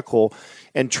methodical,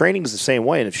 and training is the same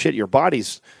way. And if your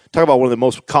body's, talk about one of the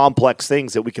most complex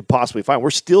things that we could possibly find. We're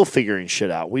still figuring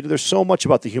shit out. There's so much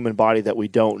about the human body that we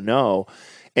don't know.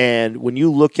 And when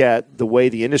you look at the way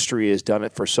the industry has done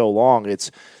it for so long, it's,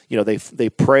 they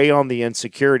prey on the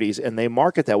insecurities and they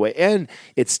market that way. And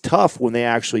it's tough when they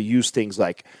actually use things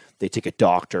like they take a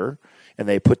doctor and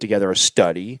they put together a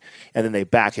study and then they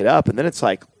back it up. And then it's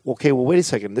like, okay, well, wait a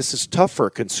second. This is tough for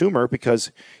a consumer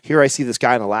because here I see this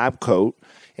guy in a lab coat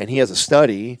and he has a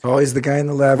study. Always the guy in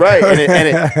the lab. Right.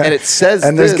 And it says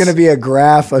and there's going to be a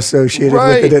graph associated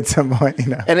with it at some point.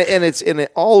 And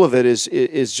all of it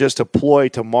is just a ploy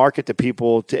to market to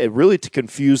people, to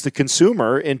confuse the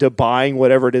consumer into buying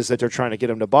whatever it is that they're trying to get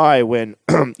them to buy, when,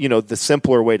 the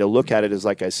simpler way to look at it is,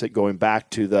 like I said, going back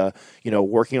to the,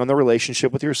 working on the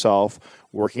relationship with yourself,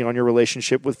 working on your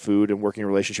relationship with food, and working on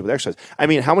your relationship with exercise. I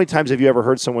mean, how many times have you ever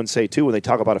heard someone say, too, when they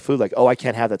talk about a food, like, oh, I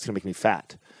can't have that, it's going to make me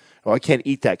fat. Oh, I can't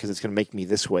eat that because it's going to make me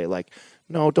this way. Like,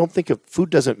 no, don't think of food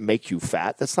doesn't make you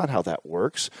fat. That's not how that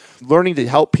works. Learning to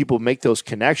help people make those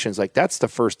connections, like that's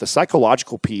the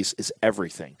psychological piece is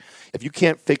everything. If you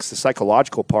can't fix the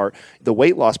psychological part, the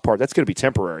weight loss part, that's going to be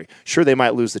temporary. Sure, they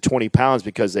might lose the 20 pounds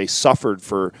because they suffered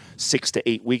for 6 to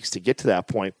 8 weeks to get to that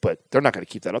point, but they're not going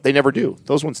to keep that up. They never do.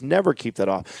 Those ones never keep that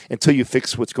off until you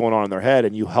fix what's going on in their head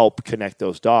and you help connect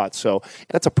those dots. So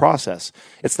that's a process.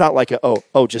 It's not like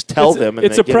just tell them.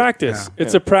 It's a practice. Yeah.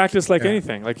 It's a practice like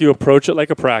anything. Like you approach it like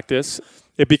a practice.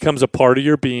 It becomes a part of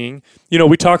your being.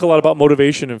 We talk a lot about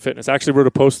motivation and fitness. I actually wrote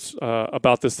a post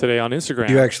about this today on Instagram.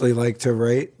 Do you actually like to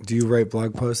write? Do you write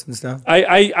blog posts and stuff?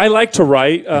 I like to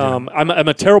write. I'm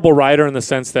a terrible writer in the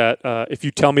sense that if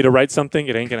you tell me to write something,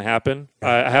 it ain't going to happen.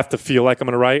 I have to feel like I'm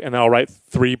going to write, and then I'll write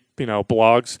 3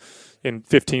 blogs in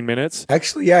 15 minutes.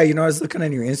 Actually, yeah, I was looking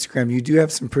on your Instagram. You do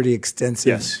have some pretty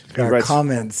extensive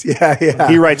comments. Yeah.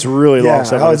 He writes really long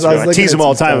stuff on Instagram. I tease him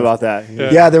all the time about that.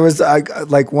 Yeah, there was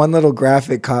like one little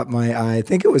graphic caught my eye. I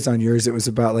think it was on yours. It was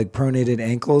about like pronated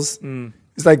ankles.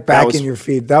 It's like back in your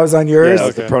feet. That was on yours? Yeah,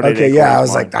 the pronated ankle. Yeah, I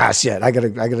was like, shit, I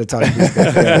gotta talk to these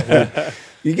guys. Yeah.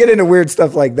 You get into weird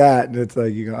stuff like that, and it's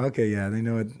like, you go, okay, yeah, they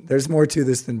know it. There's more to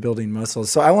this than building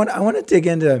muscles. So I want to dig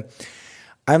into...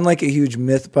 I'm like a huge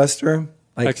myth buster.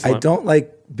 Like, excellent. I don't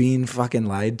like being fucking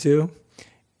lied to.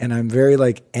 And I'm very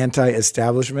like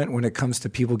anti-establishment when it comes to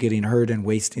people getting hurt and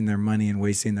wasting their money and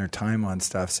wasting their time on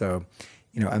stuff. So,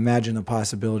 imagine the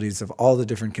possibilities of all the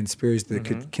different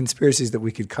conspiracies that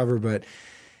we could cover. But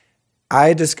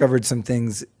I discovered some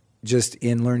things just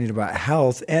in learning about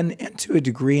health and to a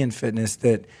degree in fitness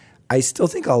that I still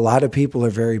think a lot of people are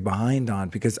very behind on,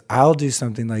 because I'll do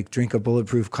something like drink a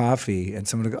bulletproof coffee and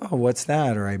someone will go, oh, what's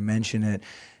that? Or I mention it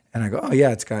and I go, oh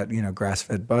yeah, it's got,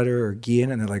 grass-fed butter or ghee in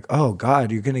it. And they're like, oh God,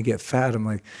 you're going to get fat. I'm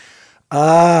like,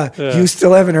 you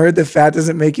still haven't heard that fat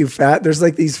doesn't make you fat? There's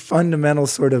like these fundamental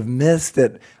sort of myths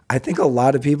that I think a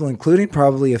lot of people, including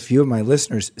probably a few of my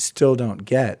listeners, still don't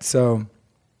get. So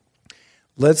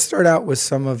let's start out with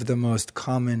some of the most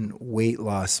common weight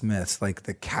loss myths, like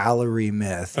the calorie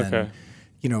myth and,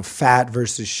 fat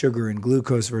versus sugar and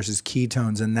glucose versus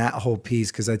ketones and that whole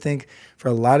piece. Because I think for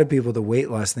a lot of people, the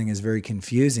weight loss thing is very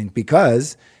confusing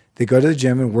because they go to the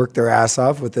gym and work their ass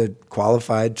off with a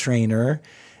qualified trainer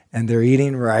and they're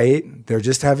eating right. They're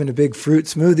just having a big fruit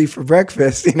smoothie for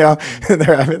breakfast, and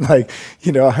they're having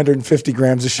 150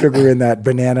 grams of sugar in that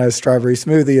banana strawberry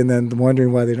smoothie and then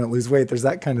wondering why they don't lose weight. There's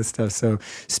that kind of stuff. So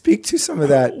speak to some of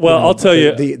that. Well, I'll tell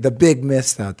you the big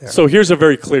myths out there. So here's a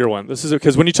very clear one. This is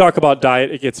because when you talk about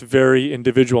diet, it gets very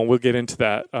individual, and we'll get into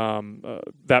that,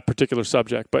 that particular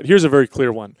subject. But here's a very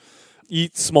clear one.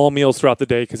 Eat small meals throughout the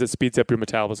day because it speeds up your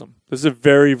metabolism. This is a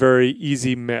very, very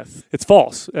easy myth. It's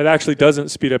false. It actually doesn't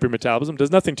speed up your metabolism,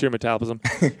 does nothing to your metabolism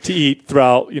to eat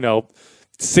throughout,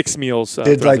 6 meals.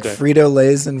 Did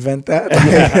Frito-Lay's invent that?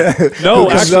 No,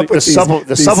 actually, the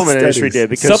supplement industry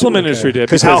did.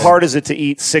 Because how hard is it to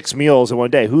eat 6 meals in one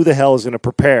day? Who the hell is going to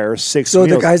prepare 6 meals?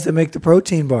 So the guys that make the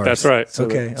protein bars. That's right. So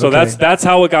that's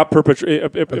how it got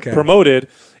promoted.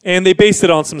 And they based it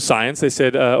on some science. They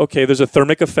said, there's a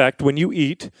thermic effect when you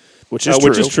eat, which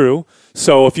is true.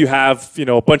 So if you have,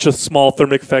 a bunch of small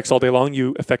thermic effects all day long,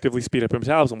 you effectively speed up your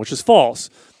metabolism, which is false.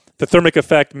 The thermic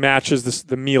effect matches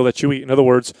the meal that you eat. In other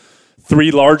words,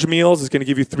 3 large meals is going to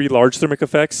give you 3 large thermic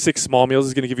effects. 6 small meals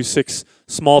is going to give you 6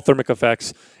 small thermic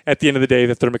effects. At the end of the day,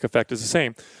 the thermic effect is the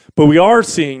same. But we are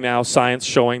seeing now science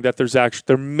showing that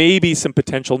there may be some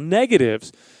potential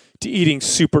negatives to eating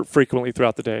super frequently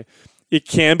throughout the day. It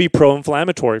can be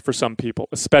pro-inflammatory for some people,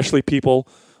 especially people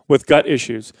with gut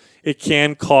issues. It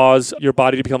can cause your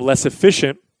body to become less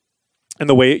efficient in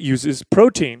the way it uses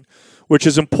protein, which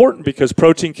is important because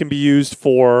protein can be used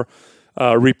for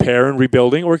repair and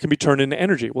rebuilding, or it can be turned into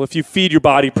energy. Well, if you feed your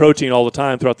body protein all the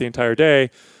time throughout the entire day,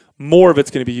 more of it's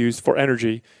going to be used for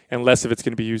energy and less of it's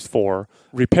going to be used for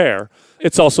repair.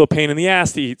 It's also a pain in the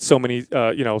ass to eat so many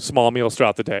small meals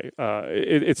throughout the day.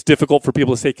 It's difficult for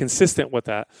people to stay consistent with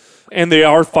that. And they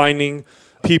are finding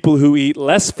people who eat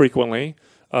less frequently,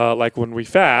 like when we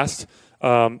fast,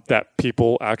 that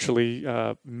people actually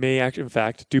in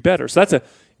fact do better. So that's a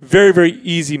very, very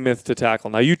easy myth to tackle.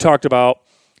 Now, you talked about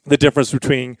the difference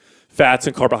between fats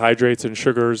and carbohydrates and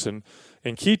sugars and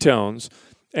ketones.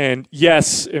 And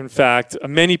yes, in fact,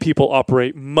 many people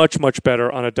operate much, much better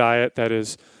on a diet that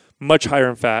is much higher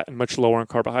in fat and much lower in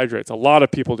carbohydrates. A lot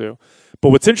of people do. But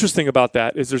what's interesting about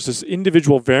that is there's this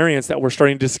individual variance that we're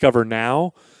starting to discover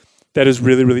now that is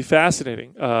really, really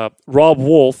fascinating. Rob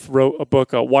Wolf wrote a book,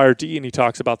 Wired to Eat, and he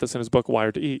talks about this in his book,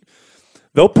 Wired to Eat.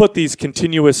 They'll put these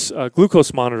continuous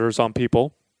glucose monitors on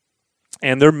people,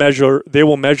 and they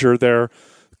will measure their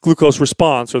glucose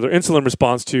response or their insulin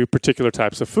response to particular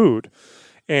types of food.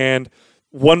 And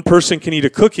one person can eat a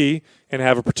cookie and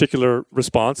have a particular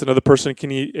response. Another person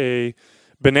can eat a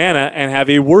banana and have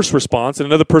a worse response. And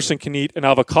another person can eat an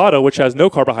avocado, which has no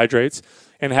carbohydrates,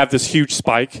 and have this huge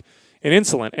spike in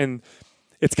insulin. And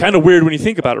it's kind of weird when you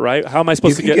think about it, right? How am I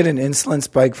supposed to get... You can get an insulin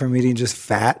spike from eating just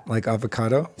fat, like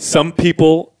avocado? Some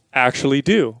people actually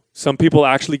do. Some people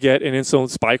actually get an insulin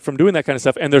spike from doing that kind of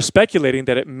stuff. And they're speculating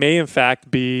that it may, in fact,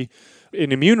 be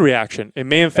an immune reaction. It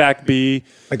may, in fact, be...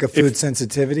 Like a food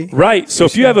sensitivity? Right. So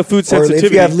if you have a food sensitivity... Or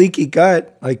if you have leaky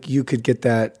gut, like you could get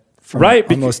that from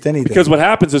almost anything. Because what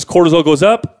happens is cortisol goes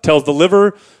up, tells the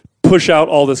liver, push out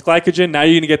all this glycogen. Now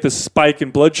you're going to get this spike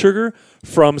in blood sugar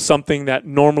from something that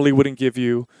normally wouldn't give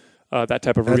you that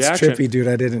type of reaction. That's trippy, dude.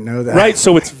 I didn't know that. Right.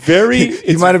 So it's very...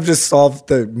 You might have just solved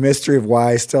the mystery of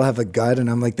why I still have a gut and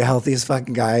I'm like the healthiest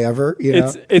fucking guy ever. You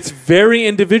know? It's very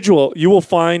individual. You will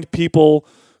find people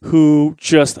who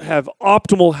just have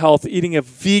optimal health eating a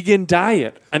vegan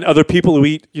diet, and other people who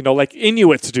eat, like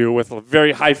Inuits do, with a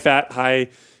very high fat, high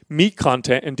meat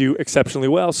content and do exceptionally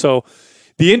well. So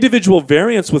the individual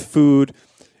variance with food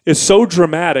is so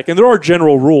dramatic. And there are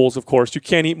general rules, of course. You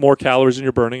can't eat more calories than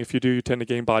you're burning. If you do, you tend to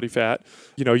gain body fat.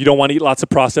 You don't want to eat lots of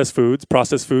processed foods.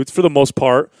 Processed foods, for the most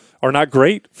part, are not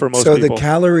great for most people. So the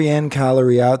calorie in,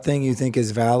 calorie out thing you think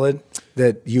is valid?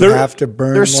 That you have to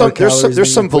burn more calories?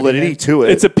 There's some validity to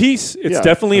it. It's a piece. It's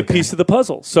definitely a piece of the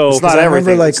puzzle. So it's not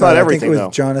everything. It's not everything, I think it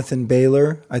was Jonathan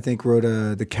Baylor, wrote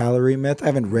the calorie myth. I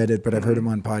haven't read it, but I've heard him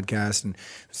on podcasts. And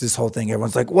it's this whole thing.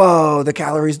 Everyone's like, whoa, the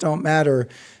calories don't matter.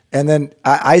 And then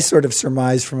I sort of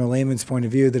surmise from a layman's point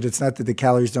of view that it's not that the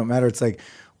calories don't matter. It's like,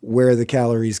 where are the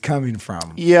calories coming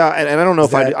from? Yeah, and I don't know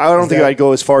I don't think I'd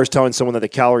go as far as telling someone that the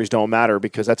calories don't matter,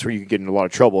 because that's where you could get in a lot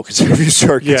of trouble, because if you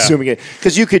start consuming it,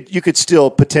 because you could still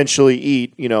potentially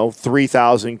eat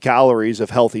 3,000 calories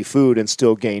of healthy food and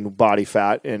still gain body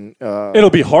fat, and it'll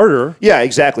be harder. Yeah,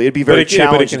 exactly. It'd be very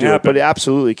challenging to do it, but it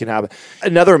absolutely can happen.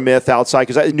 Another myth outside,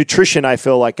 because nutrition, I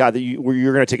feel like, God, that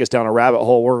you're going to take us down a rabbit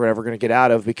hole we're never going to get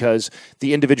out of, because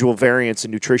the individual variance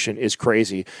in nutrition is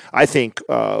crazy. I think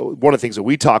one of the things that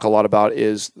we talk a lot about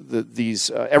is these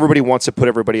everybody wants to put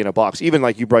everybody in a box. Even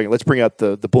like you bring, let's bring up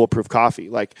the bulletproof coffee.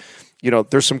 Like,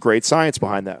 there's some great science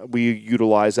behind that. We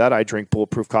utilize that. I drink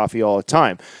bulletproof coffee all the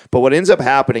time. But what ends up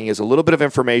happening is a little bit of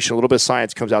information, a little bit of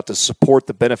science comes out to support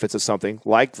the benefits of something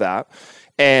like that.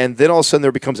 And then all of a sudden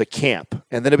there becomes a camp.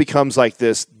 And then it becomes like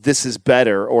this is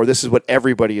better, or this is what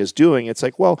everybody is doing. It's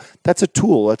like, well, that's a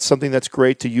tool. That's something that's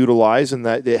great to utilize, and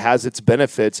that it has its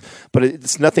benefits, but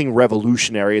it's nothing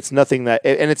revolutionary. It's nothing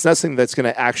that's going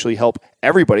to actually help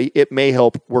everybody. It may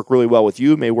work really well with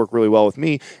you, it may work really well with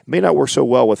me, it may not work so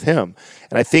well with him.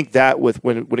 And I think that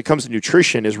when it comes to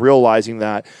nutrition is realizing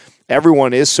that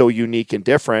everyone is so unique and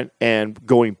different, and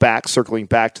circling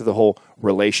back to the whole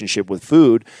relationship with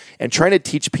food and trying to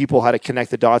teach people how to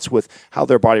connect the dots with how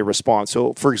their body responds.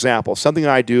 So, for example, something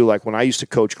I do, like when I used to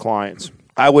coach clients,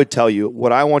 I would tell you,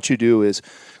 what I want you to do is,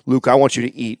 Luke, I want you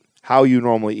to eat how you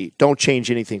normally eat. Don't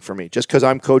change anything for me. Just because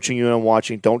I'm coaching you and I'm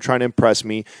watching, don't try to impress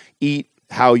me. Eat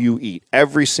how you eat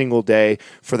every single day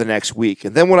for the next week.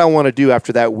 And then what I want to do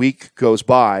after that week goes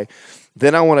by,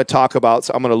 then I want to talk about,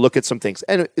 so I'm going to look at some things.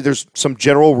 And there's some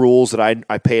general rules that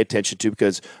I pay attention to,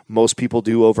 because most people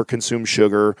do overconsume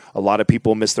sugar. A lot of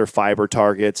people miss their fiber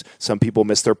targets. Some people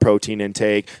miss their protein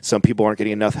intake. Some people aren't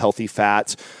getting enough healthy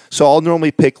fats. So I'll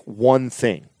normally pick one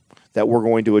thing that we're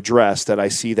going to address that I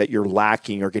see that you're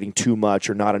lacking or getting too much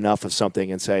or not enough of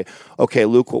something, and say, okay,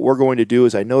 Luke, what we're going to do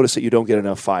is I notice that you don't get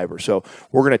enough fiber. So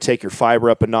we're going to take your fiber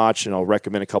up a notch, and I'll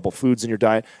recommend a couple foods in your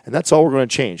diet, and that's all we're going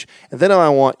to change. And then I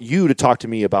want you to talk to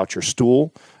me about your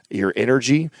stool, your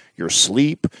energy, your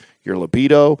sleep, your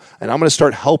libido, and I'm going to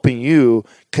start helping you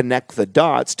connect the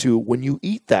dots to when you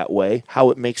eat that way,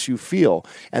 how it makes you feel.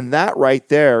 And that right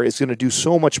there is going to do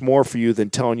so much more for you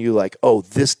than telling you like, oh,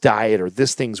 this diet or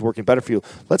this thing's working better for you.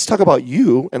 Let's talk about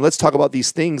you, and let's talk about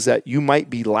these things that you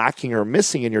might be lacking or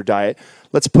missing in your diet.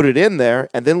 Let's put it in there,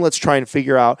 and then let's try and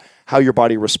figure out how your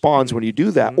body responds when you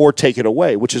do that, or take it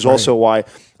away, which is also why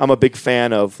I'm a big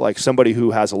fan of like somebody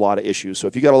who has a lot of issues. So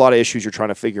if you got a lot of issues you're trying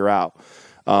to figure out,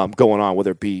 going on,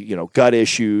 whether it be, gut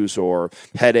issues or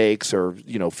headaches or,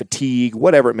 fatigue,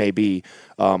 whatever it may be.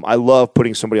 I love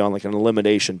putting somebody on like an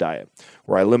elimination diet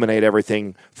where I eliminate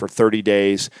everything for 30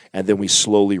 days and then we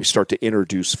slowly start to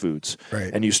introduce foods.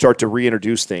 Right. And you start to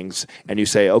reintroduce things and you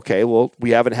say, okay, well, we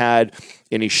haven't had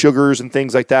any sugars and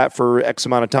things like that for X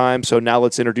amount of time. So now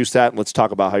let's introduce that and let's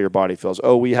talk about how your body feels.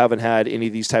 Oh, we haven't had any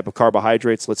of these type of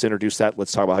carbohydrates. Let's introduce that.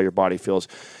 Let's talk about how your body feels.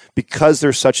 Because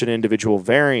there's such an individual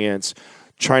variance,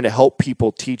 trying to help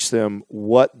people, teach them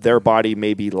what their body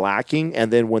may be lacking,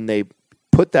 and then when they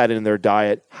put that in their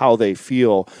diet, how they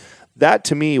feel. That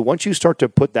to me, once you start to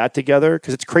put that together,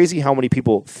 because it's crazy how many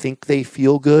people think they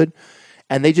feel good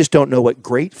and they just don't know what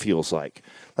great feels like.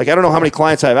 Like, I don't know how many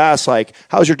clients I've asked, like,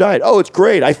 how's your diet? Oh, it's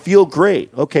great. I feel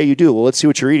great. Okay, you do. Well, let's see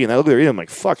what you're eating. I look at their eating. I'm like,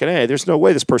 fucking A, there's no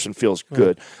way this person feels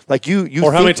good. Like you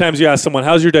or how many times you ask someone,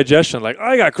 how's your digestion? Like,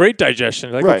 I got great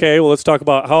digestion. Like, okay, well, let's talk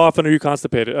about how often are you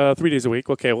constipated? 3 days a week.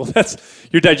 Okay, well, that's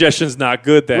your digestion's not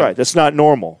good then. Right, that's not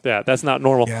normal. Yeah, that's not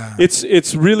normal. Yeah.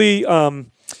 It's really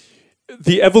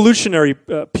the evolutionary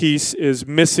piece is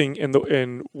missing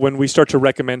in when we start to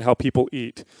recommend how people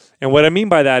eat. And what I mean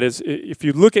by that is, if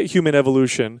you look at human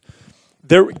evolution,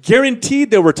 there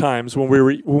were times when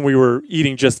we were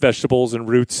eating just vegetables and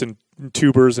roots and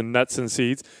tubers and nuts and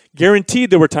seeds. Guaranteed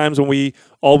there were times when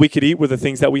all we could eat were the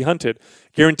things that we hunted.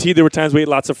 Guaranteed there were times we ate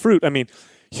lots of fruit. I mean,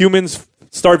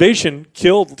 starvation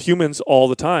killed humans all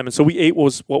the time, and so we ate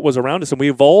what was around us, and we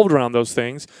evolved around those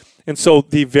things. And so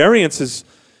the variance is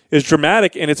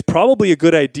dramatic, and it's probably a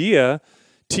good idea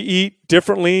to eat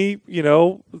differently,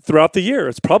 throughout the year.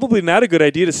 It's probably not a good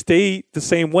idea to stay the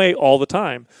same way all the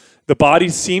time. The body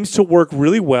seems to work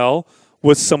really well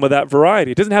with some of that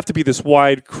variety. It doesn't have to be this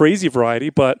wide, crazy variety,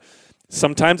 but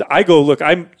sometimes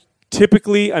I'm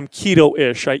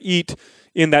keto-ish. I eat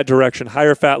in that direction,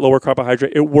 higher fat, lower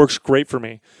carbohydrate. It works great for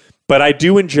me. But I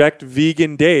do inject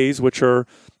vegan days, which are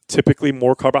typically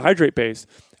more carbohydrate based.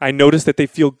 I notice that they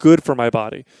feel good for my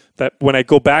body. That when I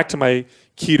go back to my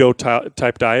keto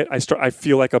type diet, I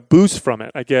feel like a boost from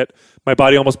it. My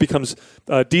body almost becomes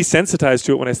desensitized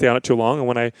to it when I stay on it too long. And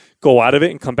when I go out of it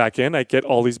and come back in, I get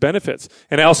all these benefits.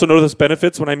 And I also notice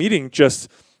benefits when I'm eating just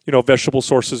vegetable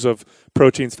sources of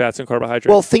proteins, fats, and carbohydrates.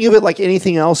 Well, think of it like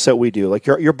anything else that we do. Like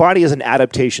your body is an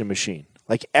adaptation machine.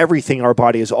 Like everything our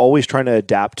body is always trying to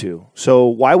adapt to. So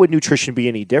why would nutrition be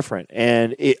any different?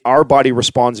 And our body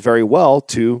responds very well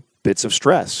to bits of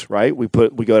stress, right? We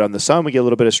go out in the sun, we get a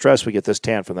little bit of stress, we get this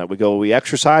tan from that. We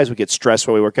exercise, we get stress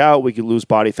when we work out, we can lose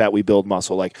body fat, we build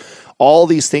muscle. Like all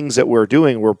these things that we're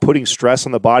doing, we're putting stress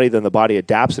on the body, then the body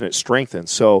adapts and it strengthens.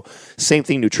 So same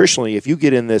thing nutritionally. If you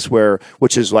get in this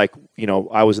which is like,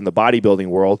 I was in the bodybuilding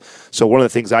world. So one of the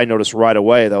things I noticed right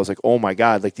away that I was like, oh my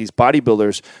God, like these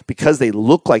bodybuilders, because they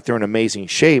look like they're in amazing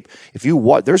shape,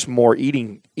 there's more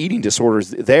eating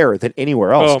disorders there than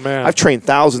anywhere else. Oh man. I've trained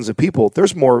thousands of people.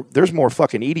 There's more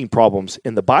fucking eating problems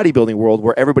in the bodybuilding world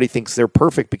where everybody thinks they're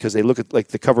perfect because they look at like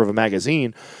the cover of a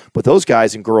magazine, but those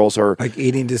guys and girls are like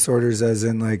eating disorders as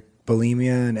in like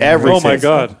bulimia and everything. Oh my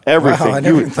God. Everything. Wow, I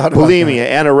never thought about bulimia,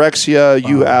 that. Anorexia,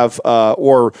 you have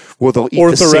they'll eat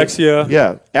orthorexia.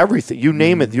 Yeah, everything. You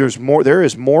name it. There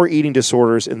is more eating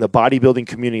disorders in the bodybuilding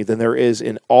community than there is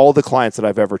in all the clients that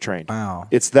I've ever trained. Wow.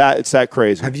 It's that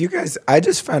crazy. Have you guys, I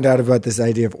just found out about this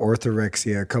idea of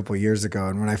orthorexia a couple of years ago,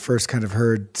 and when I first kind of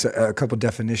heard a couple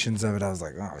definitions of it, I was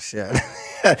like, oh shit.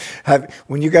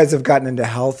 When you guys have gotten into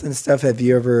health and stuff, have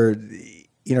you ever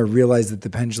realize that the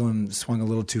pendulum swung a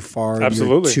little too far?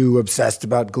 Absolutely. You're too obsessed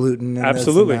about gluten and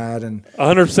Absolutely. this and that.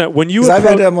 100%. When you I've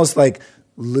had to almost like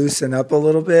loosen up a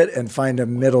little bit and find a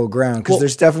middle ground, because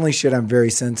there's definitely shit I'm very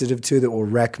sensitive to that will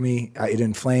wreck me. It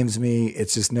inflames me.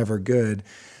 It's just never good.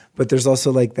 but there's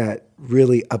also like that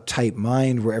really uptight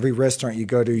mind where every restaurant you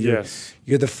go to,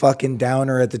 you're the fucking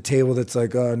downer at the table that's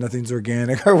like, oh, nothing's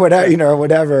organic or whatever, or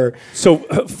whatever. So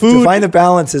food, to find the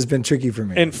balance has been tricky for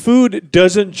me. And food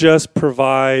doesn't just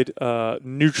provide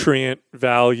nutrient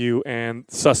value and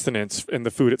sustenance in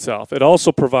the food itself. It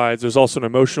also provides, there's also an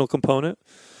emotional component.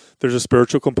 There's a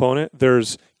spiritual component.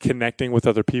 There's connecting with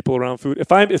other people around food.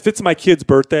 If it's my kid's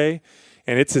birthday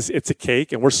and it's a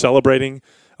cake and we're celebrating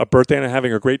a birthday and I'm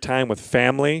having a great time with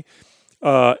family,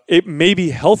 it may be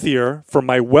healthier for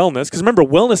my wellness. Because remember,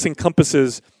 wellness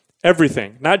encompasses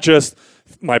everything, not just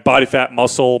my body fat,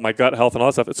 muscle, my gut health, and all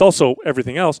that stuff. It's also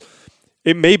everything else.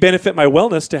 It may benefit my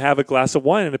wellness to have a glass of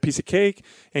wine and a piece of cake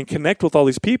and connect with all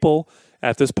these people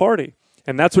at this party.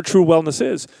 And that's what true wellness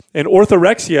is. And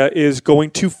orthorexia is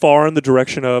going too far in the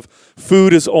direction of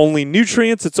food is only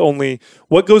nutrients, it's only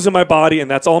what goes in my body, and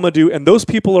that's all I'm going to do. And those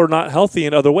people are not healthy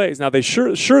in other ways. Now,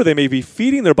 sure, they may be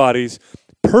feeding their bodies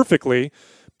perfectly,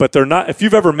 but they're not. If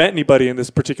you've ever met anybody in this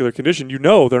particular condition, you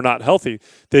know they're not healthy.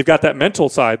 They've got that mental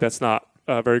side that's not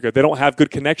very good. They don't have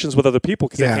good connections with other people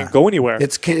because they can't go anywhere.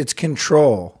 It's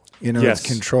control. It's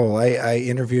control. I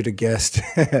interviewed a guest,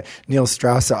 Neil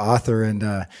Strauss, author,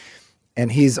 and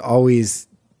he's always,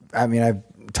 I've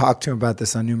talked to him about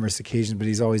this on numerous occasions, but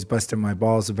he's always busting my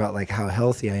balls about like how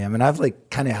healthy I am. And I've like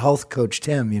kind of health coached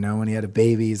him, when he had a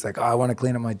baby, he's like, oh, I want to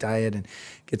clean up my diet and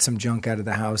get some junk out of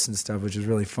the house and stuff, which is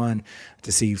really fun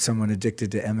to see someone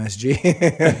addicted to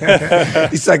MSG.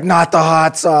 He's like, not the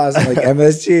hot sauce. I'm like,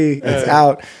 MSG, it's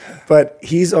out. But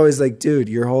he's always like, dude,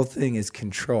 your whole thing is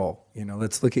control.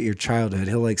 Let's look at your childhood.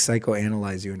 He'll like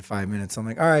psychoanalyze you in 5 minutes. I'm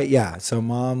like, all right, yeah. So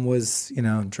mom was,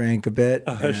 drank a bit.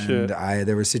 And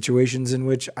there were situations in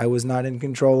which I was not in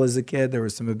control as a kid. There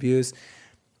was some abuse.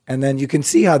 And then you can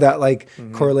see how that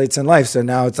correlates in life. So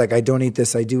now it's like, I don't eat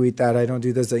this. I do eat that. I don't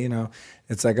do this.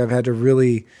 It's like I've had to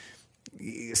really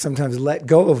sometimes let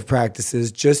go of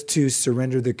practices just to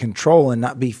surrender the control and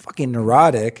not be fucking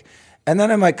neurotic. And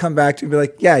then I might come back to and be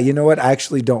like, yeah, you know what? I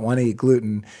actually don't want to eat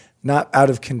gluten. Not out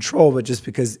of control, but just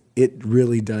because it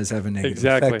really does have a negative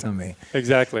effect on me.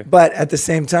 Exactly. But at the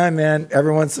same time, man,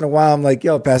 every once in a while, I'm like,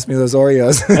 yo, pass me those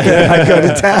Oreos. I go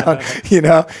to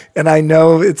town, and I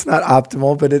know it's not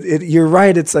optimal, but you're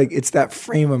right. It's like, it's that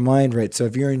frame of mind, right? So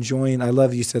if you're enjoying, I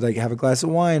love you said, like, have a glass of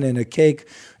wine and a cake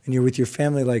and you're with your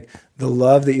family, like the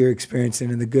love that you're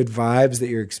experiencing and the good vibes that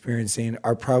you're experiencing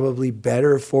are probably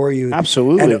better for you.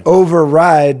 Absolutely. And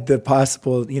override the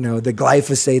possible, the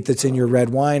glyphosate that's in your red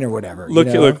wine or whatever. Look,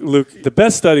 the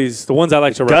best studies, the ones I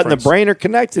like to reference. Gut and the brain are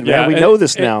connected, man. We know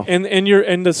this now. And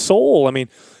the soul.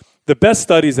 The best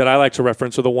studies that I like to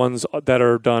reference are the ones that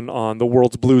are done on the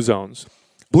world's blue zones.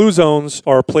 Blue zones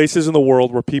are places in the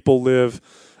world where people live,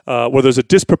 where there's a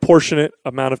disproportionate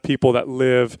amount of people that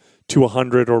live to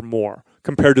 100 or more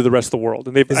compared to the rest of the world.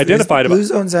 And they've identified blue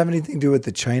zones have anything to do with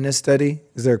the China study?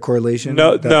 Is there a correlation?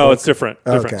 No, it's different.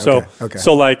 Okay.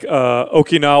 So like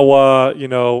Okinawa,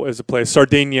 is a place.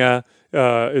 Sardinia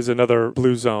is another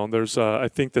blue zone. There's, I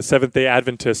think, the Seventh-day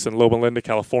Adventists in Loma Linda,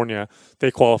 California.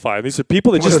 They qualify. These are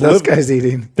people that just live. What are those guys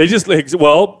eating? They just,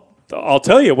 I'll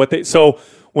tell you what so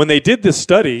when they did this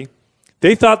study,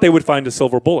 they thought they would find a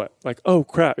silver bullet. Like, oh,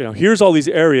 crap, here's all these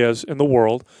areas in the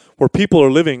world where people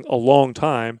are living a long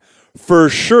time. For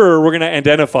sure, we're going to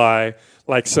identify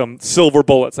like some silver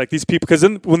bullets, like these people. Because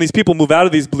then when these people move out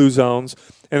of these blue zones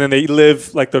and then they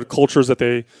live like the cultures that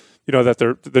they, that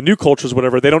they're the new cultures,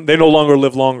 whatever, they no longer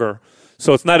live longer.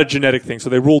 So it's not a genetic thing. So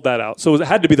they ruled that out. So it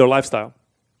had to be their lifestyle.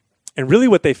 And really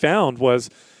what they found was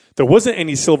there wasn't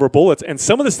any silver bullets. And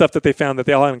some of the stuff that they found that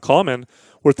they all had in common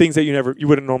were things that you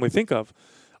wouldn't normally think of.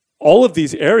 All of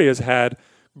these areas had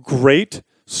great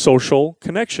social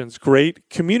connections, great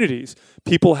communities.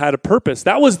 People had a purpose.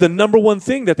 That was the number one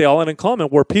thing that they all had in common,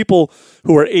 where people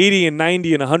who are 80 and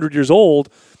 90 and 100 years old,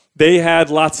 they had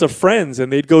lots of friends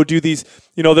and they'd go do these,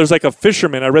 there's like a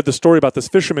fisherman. I read the story about this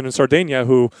fisherman in Sardinia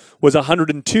who was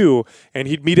 102 and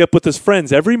he'd meet up with his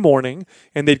friends every morning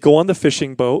and they'd go on the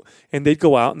fishing boat and they'd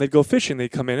go out and they'd go fishing.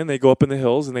 They'd come in and they'd go up in the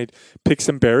hills and they'd pick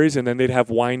some berries and then they'd have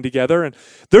wine together, and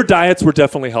their diets were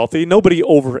definitely healthy. Nobody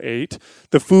overate.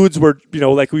 The foods were,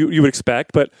 like you would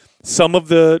expect, but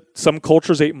some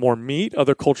cultures ate more meat.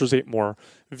 Other cultures ate more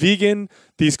vegan.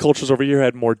 These cultures over here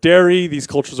had more dairy. These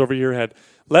cultures over here had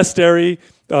less dairy.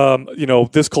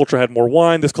 This culture had more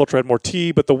wine. This culture had more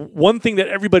tea. But the one thing that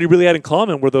everybody really had in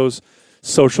common were those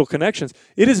social connections.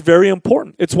 It is very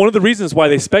important. It's one of the reasons why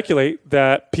they speculate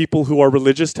that people who are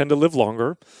religious tend to live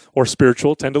longer, or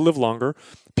spiritual tend to live longer.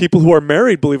 People who are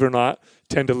married, believe it or not,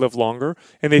 tend to live longer,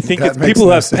 and they think That it's makes people who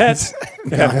no have sense. pets.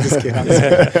 No, I'm just kidding.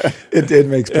 It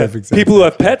makes perfect sense. People who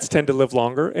have pets tend to live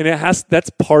longer, and that's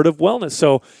part of wellness.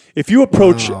 So if you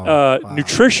approach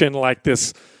nutrition like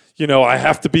this, I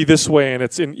have to be this way, and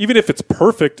even if it's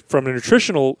perfect from a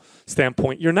nutritional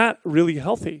standpoint, you're not really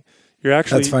healthy. You're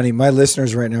actually. That's funny. My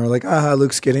listeners right now are like,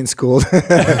 Luke's getting schooled.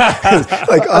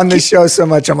 Like on the show so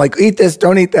much, I'm like, eat this,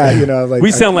 don't eat that. Like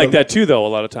we sound like that too, though, a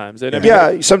lot of times.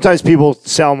 And sometimes people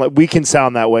sound like we can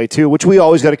sound that way too, which we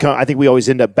always got to come. I think we always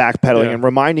end up backpedaling and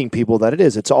reminding people that it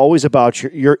is. It's always about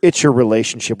your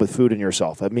relationship with food and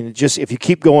yourself. I mean, just if you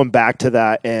keep going back to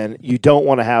that, and you don't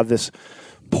want to have this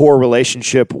poor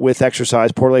relationship with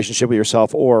exercise, poor relationship with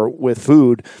yourself or with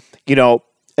food,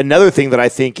 Another thing that I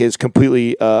think is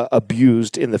completely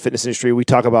abused in the fitness industry, we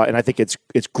talk about, and I think it's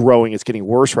growing, it's getting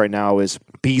worse right now, is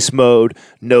beast mode,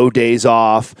 no days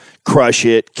off, crush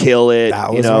it, kill it.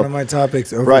 That was one of my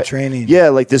topics, overtraining. Right. Yeah,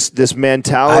 like this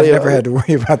mentality. I've never had to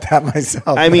worry about that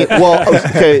myself. I mean,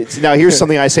 okay, now here's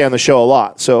something I say on the show a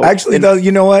lot. So actually, though,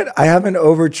 you know what? I haven't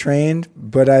overtrained,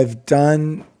 but I've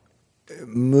done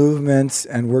movements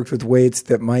and worked with weights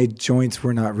that my joints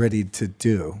were not ready to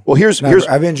do. Well,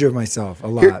 I've injured myself a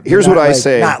lot. Here's what I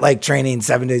say. Not like training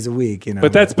 7 days a week,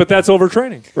 But that's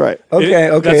overtraining. Right. Okay.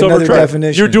 That's another overtraining.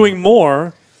 definition. You're doing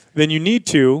more than you need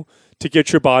to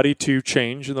get your body to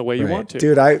change in the way you want to.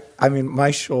 Dude, I mean,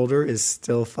 my shoulder is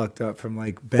still fucked up from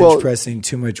like bench pressing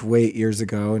too much weight years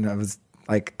ago, and I was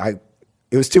like,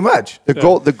 it was too much.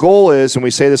 The goal is, and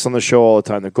we say this on the show all the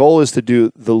time, the goal is to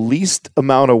do the least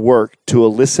amount of work to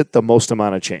elicit the most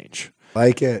amount of change.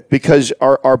 Like it. Because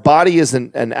our body is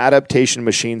an adaptation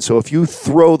machine. So if you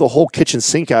throw the whole kitchen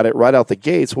sink at it right out the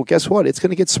gates, well, guess what? It's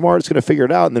going to get smart. It's going to figure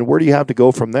it out. And then where do you have to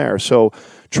go from there? So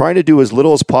trying to do as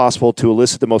little as possible to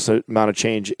elicit the most amount of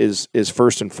change is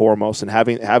first and foremost. And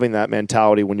having that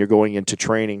mentality when you're going into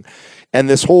training. And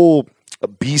this whole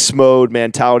beast mode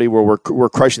mentality where we're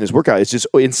crushing this workout is just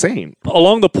insane.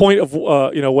 Along the point of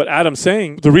what Adam's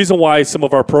saying, the reason why some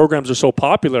of our programs are so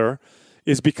popular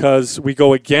is because we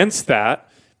go against that.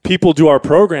 People do our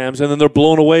programs and then they're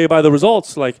blown away by the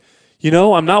results. Like,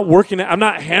 I'm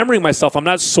not hammering myself. I'm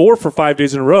not sore for 5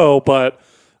 days in a row, but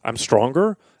I'm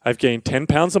stronger. I've gained 10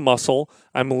 pounds of muscle.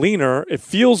 I'm leaner. It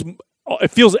feels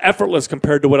effortless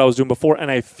compared to what I was doing before,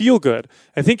 and I feel good.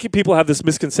 I think people have this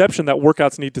misconception that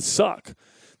workouts need to suck,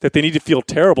 that they need to feel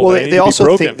terrible. Well, they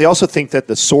also think that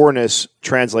the soreness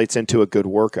translates into a good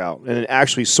workout, and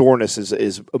actually soreness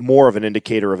is more of an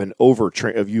indicator of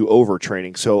you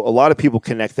overtraining. So a lot of people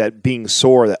connect that being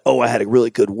sore that I had a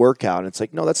really good workout, and it's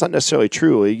like, no, that's not necessarily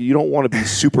true. You don't want to be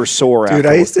super sore. Dude,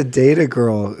 I used to date a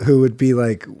girl who would be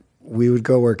like, we would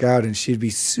go work out and she'd be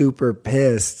super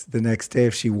pissed the next day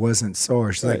if she wasn't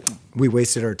sore. She's like, we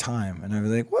wasted our time. And I'd be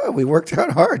like, well, we worked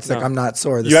out hard. It's like, I'm not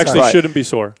sore. You actually shouldn't be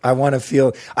sore. I want to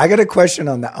feel, I got a question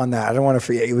on that. I don't want to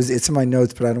forget. It's in my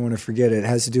notes, but I don't want to forget it. It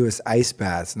has to do with ice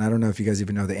baths. And I don't know if you guys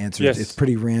even know the answer. Yes. It's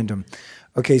pretty random.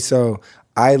 Okay. So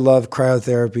I love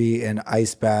cryotherapy and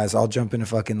ice baths. I'll jump in a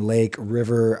fucking lake,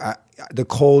 river. The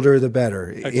colder, the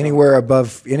better. Excellent.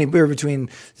 Anywhere between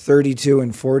 32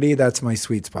 and 40, that's my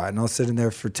sweet spot. And I'll sit in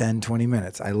there for 10, 20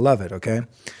 minutes. I love it, okay?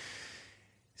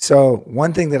 So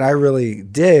one thing that I really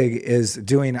dig is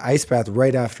doing an ice bath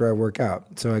right after I work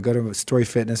out. So I go to Story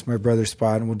Fitness, my brother's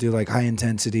spot, and we'll do like high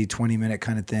intensity, 20-minute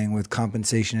kind of thing with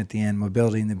compensation at the end,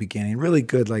 mobility in the beginning. Really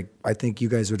good, like I think you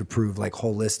guys would approve, like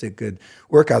holistic, good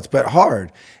workouts, but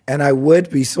hard. And I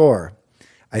would be sore,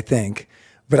 I think.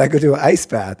 But I go do an ice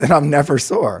bath and I'm never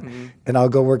sore. Mm-hmm. And I'll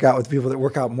go work out with people that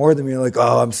work out more than me. Like,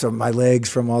 my legs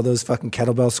from all those fucking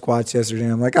kettlebell squats yesterday.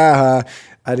 I'm like, I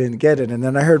didn't get it. And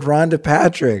then I heard Rhonda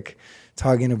Patrick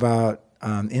talking about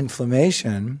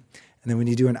inflammation. And then when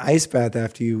you do an ice bath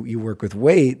after you work with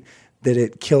weight, that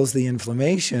it kills the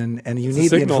inflammation and you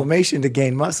need the inflammation to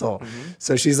gain muscle. Mm-hmm.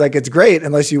 So she's like, it's great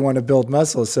unless you want to build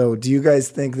muscle. So do you guys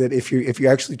think that if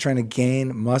you're actually trying to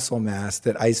gain muscle mass,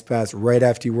 that ice baths right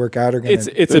after you work out are going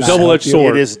to It's a double-edged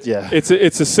sword. It is, yeah. It's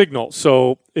a signal.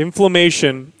 So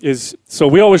inflammation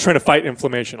we always try to fight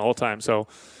inflammation all the time. So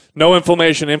no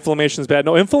inflammation is bad.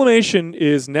 No, inflammation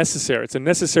is necessary. It's a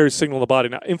necessary signal in the body.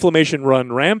 Now, inflammation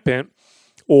run rampant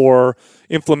or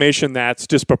inflammation that's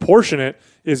disproportionate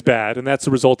is bad, and that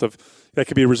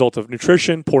could be a result of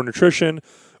nutrition, poor nutrition,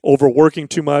 overworking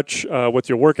too much with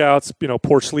your workouts,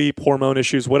 poor sleep, hormone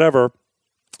issues, whatever.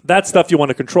 That's stuff you want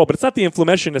to control, but it's not the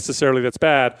inflammation necessarily that's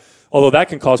bad, although that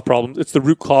can cause problems. It's the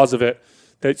root cause of it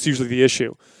that's usually the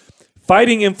issue.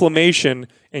 Fighting inflammation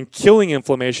and killing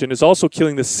inflammation is also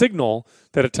killing the signal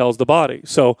that it tells the body.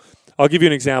 So I'll give you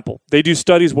an example. They do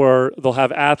studies where they'll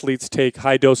have athletes take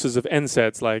high doses of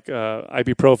NSAIDs like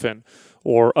ibuprofen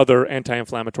or other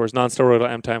anti-inflammatories, non-steroidal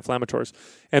anti-inflammatories.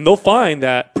 And they'll find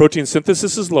that protein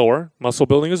synthesis is lower, muscle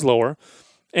building is lower,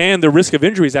 and the risk of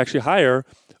injury is actually higher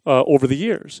over the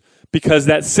years, because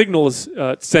that signal is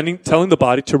telling the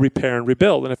body to repair and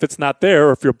rebuild. And if it's not there,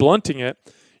 or if you're blunting it,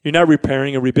 you're not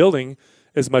repairing and rebuilding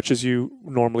as much as you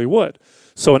normally would.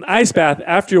 So an ice bath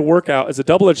after your workout is a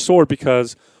double-edged sword,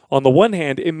 because on the one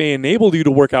hand, it may enable you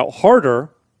to work out harder,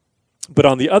 but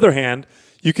on the other hand,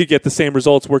 you could get the same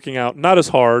results working out not as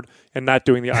hard and not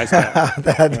doing the ice bath.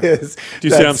 That is. Do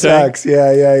you see what I'm saying?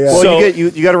 Yeah. Well, So-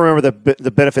 you got to remember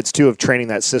the benefits too of training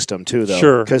that system too, though.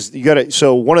 Sure. Because you got to.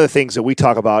 So one of the things that we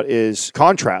talk about is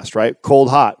contrast, right? Cold,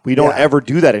 hot. We don't ever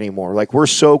do that anymore. Like, we're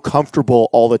so comfortable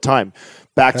all the time.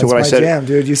 Back to what I said. Jam,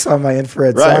 dude. You saw my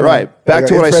infrared Right, sauna. right. Back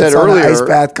to what I said Infrared sauna, earlier. Ice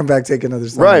bath. Come back, take another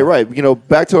sauna. Right. You know,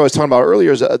 back to what I was talking about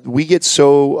earlier is we get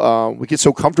so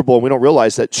comfortable and we don't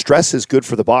realize that stress is good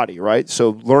for the body, right?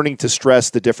 So learning to stress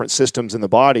the different systems in the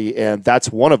body, and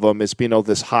that's one of them, is being able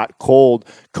this hot cold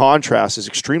contrast is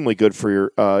extremely good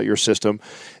for your system.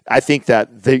 I think that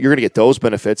you're going to get those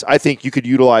benefits. I think you could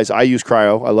utilize. I use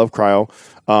cryo. I love cryo.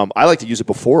 I like to use it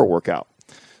before a workout.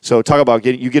 So talk about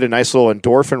you get a nice little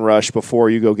endorphin rush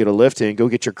before you go get a lift in, go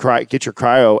get your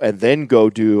cryo, and then go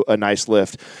do a nice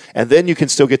lift, and then you can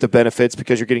still get the benefits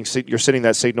because you're sending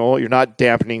that signal. You're not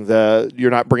dampening you're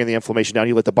not bringing the inflammation down.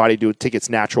 You let the body take its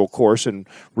natural course and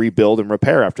rebuild and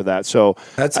repair after that. So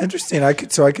that's interesting. I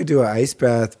could do an ice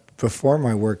bath before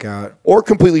my workout, or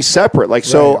completely separate. Like,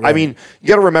 so, Right. I mean, you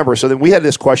got to remember. So then we had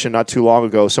this question not too long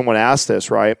ago. Someone asked this,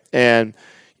 right? And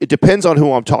it depends on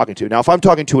who I'm talking to. Now, if I'm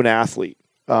talking to an athlete,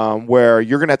 where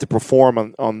you're going to have to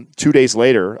perform on 2 days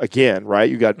later again, right?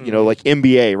 You got, like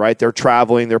NBA, right? They're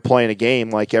traveling, they're playing a game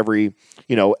like every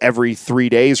 3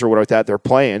 days or whatever like that they're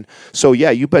playing. So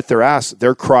yeah, you bet their ass,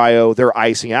 they're cryo, they're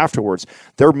icing afterwards.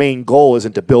 Their main goal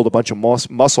isn't to build a bunch of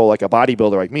muscle like a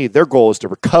bodybuilder like me. Their goal is to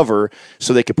recover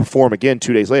so they can perform again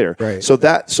 2 days later. Right. So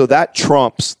that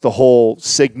trumps the whole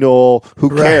signal,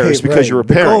 who cares, because you're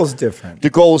repairing. The goal's different. The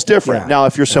goal is different. Yeah. Now,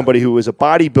 if you're somebody who is a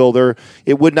bodybuilder,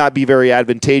 it would not be very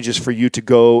advantageous for you to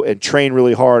go and train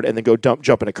really hard and then go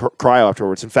jump in a cryo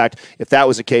afterwards. In fact, if that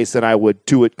was the case, then I would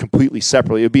do it completely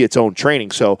separately. It would be its own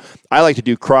training. So I like to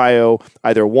do cryo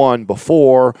either one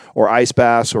before, or ice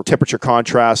baths, or temperature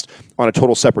contrast on a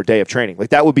total separate day of training. Like,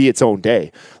 that would be its own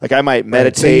day. Like, I might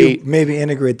meditate. So you maybe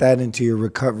integrate that into your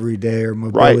recovery day or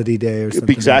mobility day or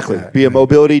something. Exactly. Like that. Be a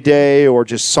mobility day or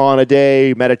just sauna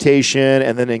day, meditation,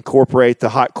 and then incorporate the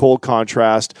hot cold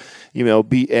contrast, and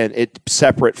it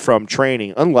separate from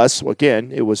training, unless, again,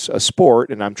 it was a sport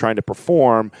and I'm trying to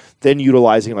perform, then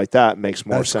utilizing like that makes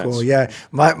more sense. Cool. Yeah.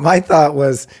 My thought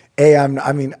was,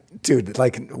 dude,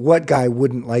 like, what guy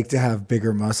wouldn't like to have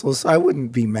bigger muscles? So I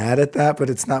wouldn't be mad at that, but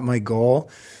it's not my goal.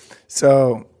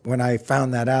 So when I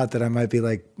found that out, that I might be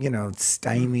like,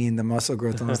 stymieing the muscle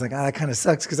growth, and I was like, that kind of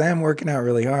sucks, because I am working out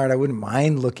really hard. I wouldn't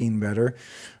mind looking better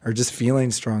or just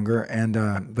feeling stronger. And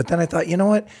but then I thought, you know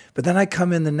what? But then I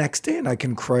come in the next day and I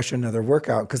can crush another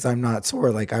workout because I'm not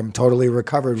sore. Like, I'm totally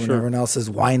recovered when everyone else is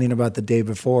whining about the day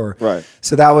before. Right.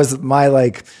 So that was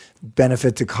my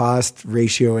benefit to cost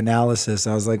ratio analysis.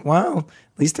 I was like, well,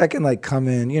 at least I can come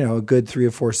in, a good 3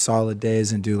 or 4 solid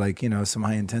days and do some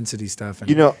high intensity stuff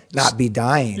and not be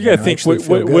dying. You got to think,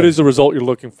 what is the result you're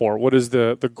looking for? What is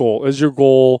the goal? Is your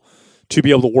goal to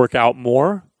be able to work out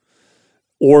more?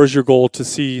 Or is your goal to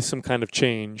see some kind of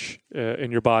change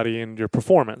in your body and your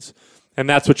performance? And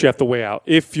that's what you have to weigh out.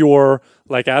 If you're,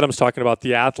 like Adam's talking about,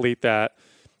 the athlete that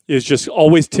is just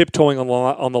always tiptoeing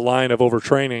on the line of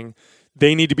overtraining,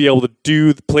 they need to be able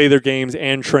to play their games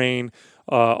and train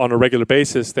on a regular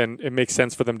basis, then it makes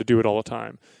sense for them to do it all the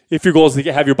time. If your goal is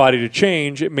to have your body to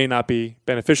change, it may not be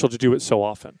beneficial to do it so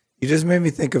often. You just made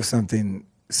me think of something.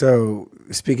 So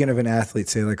speaking of an athlete,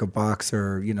 say like a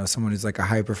boxer, someone who's like a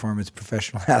high performance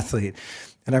professional athlete.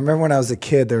 And I remember when I was a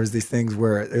kid, there was these things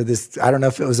where I don't know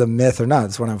if it was a myth or not.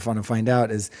 That's what I want to find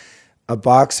out, is a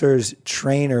boxer's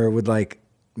trainer would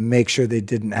make sure they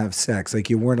didn't have sex. Like,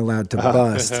 you weren't allowed to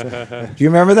bust. Do you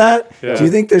remember that? Yeah. Do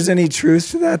you think there's any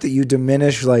truth to that you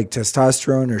diminish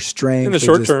testosterone or strength? In the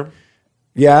short term.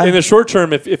 Yeah? In the short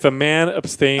term, if a man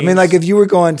abstains... I mean, if you were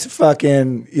going to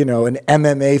fucking, an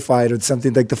MMA fight or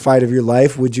something, like the fight of your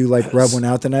life, would you rub one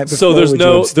out the night before? So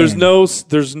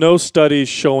there's no studies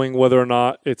showing whether or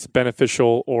not it's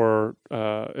beneficial or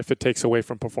if it takes away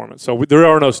from performance. So there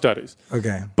are no studies.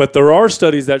 Okay. But there are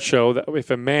studies that show that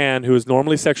if a man who is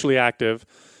normally sexually active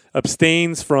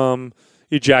abstains from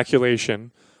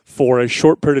ejaculation for a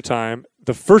short period of time,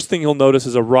 the first thing he'll notice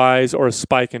is a rise or a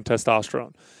spike in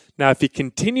testosterone. Now, if he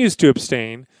continues to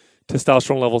abstain,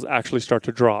 testosterone levels actually start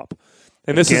to drop.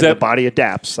 And this the body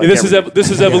adapts. Like this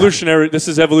is evolutionary. This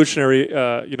is evolutionary.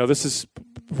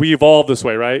 We evolved this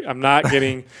way, right? I'm not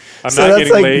getting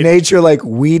laid. Nature like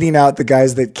weeding out the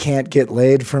guys that can't get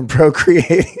laid from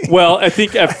procreating. Well, I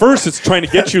think at first it's trying to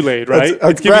get you laid, right?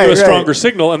 It's giving you a stronger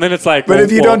signal, and then it's like. But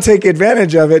if you don't take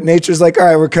advantage of it, nature's like, all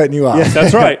right, we're cutting you off. Yeah,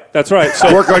 that's right.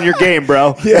 So work on your game,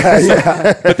 bro.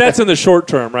 Yeah. But that's in the short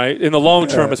term, right? In the long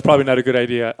term, it's probably not a good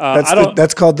idea.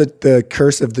 That's called the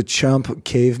curse of the chump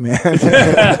caveman.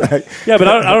 Yeah, but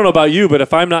I don't know about you, but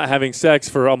if I'm not having sex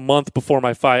for a month before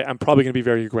my fight, I'm probably going to be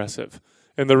very aggressive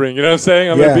in the ring. You know what I'm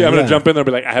saying? I'm going to jump in there and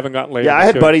be like, I haven't gotten laid. Yeah, I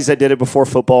had buddies that did it before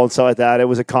football and stuff like that. It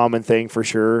was a common thing for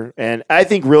sure. And I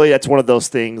think really that's one of those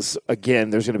things,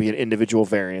 again, there's going to be an individual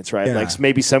variance, right? Yeah. Like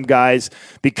maybe some guys,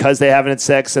 because they haven't had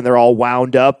sex and they're all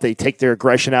wound up, they take their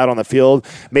aggression out on the field.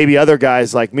 Maybe other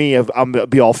guys like me, I'm going to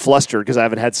be all flustered because I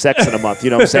haven't had sex in a month. You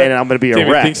know what I'm saying? And I'm going to be a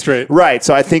wreck. Think straight. Right.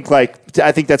 So I think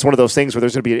that's one of those things where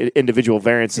there's going to be individual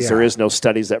variances. There is no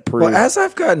studies that prove. Well, as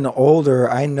I've gotten older,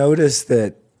 I noticed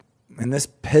that, and this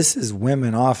pisses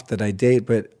women off that I date,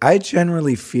 but I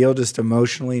generally feel just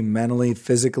emotionally, mentally,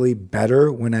 physically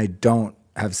better when I don't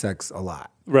have sex a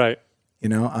lot. Right. You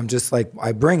know, I'm just like,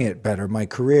 I bring it better. My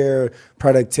career,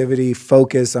 productivity,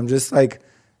 focus, I'm just like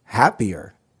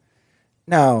happier.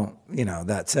 Now,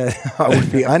 that said, I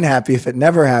would be unhappy if it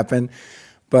never happened.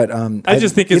 But I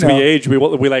just think as we age, we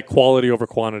like quality over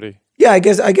quantity. Yeah, I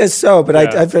guess so. But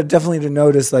yeah. I've definitely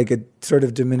noticed like it sort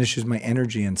of diminishes my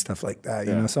energy and stuff like that.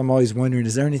 You know, so I'm always wondering,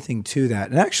 is there anything to that?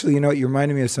 And actually, you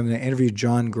reminded me of something. I interviewed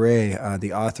John Gray,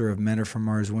 the author of Men Are From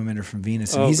Mars, Women Are From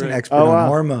Venus, and he's an expert on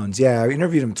hormones. Yeah, I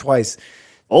interviewed him twice.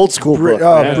 Old school book.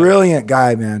 Brilliant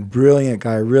guy, man. Brilliant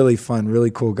guy. Really fun.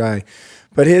 Really cool guy.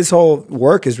 But his whole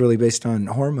work is really based on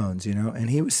hormones, and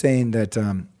he was saying that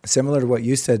similar to what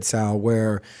you said, Sal,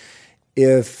 where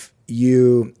he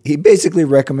basically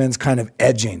recommends kind of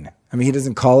edging. I mean, he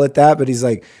doesn't call it that, but he's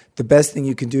like, the best thing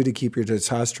you can do to keep your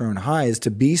testosterone high is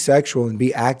to be sexual and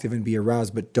be active and be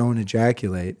aroused, but don't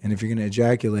ejaculate. And if you're going to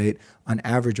ejaculate, on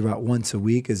average about once a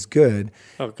week is good.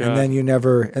 Okay. And then you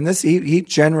never, and this, he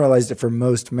generalized it for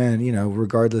most men,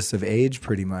 regardless of age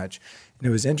pretty much. And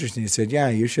it was interesting. He said, yeah,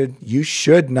 you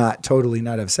should not totally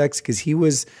not have sex, because he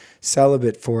was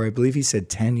celibate for, I believe he said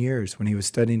 10 years when he was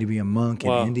studying to be a monk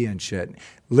in India and shit.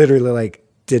 Literally like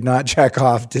did not check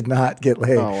off, did not get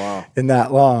laid in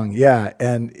that long. Yeah.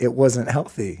 And it wasn't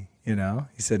healthy.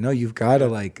 He said, no, you've got to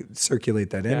like circulate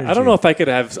that energy. I don't know if I could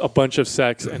have a bunch of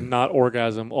sex and not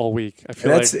orgasm all week. I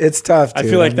feel it's tough. I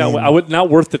feel like I would not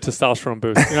worth the testosterone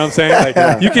boost. You know what I'm saying?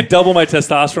 Like you could double my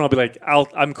testosterone. I'll be like,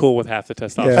 I'm cool with half the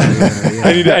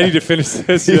testosterone. Yeah. I need to finish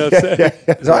this. You know what I'm saying?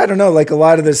 So I don't know. Like a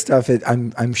lot of this stuff,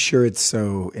 I'm sure it's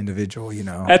so individual.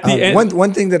 At the end,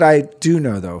 one thing that I do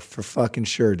know though, for fucking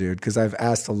sure, dude, because I've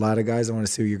asked a lot of guys. I want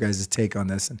to see what your guys' take on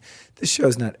this. And this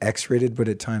show's not X-rated, but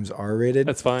at times R-rated.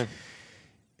 That's fine.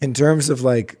 In terms of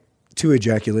like to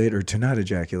ejaculate or to not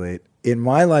ejaculate, in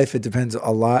my life, it depends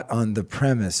a lot on the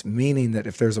premise, meaning that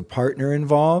if there's a partner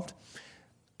involved,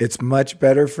 it's much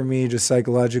better for me just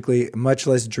psychologically, much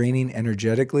less draining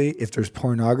energetically. If there's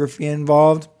pornography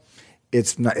involved,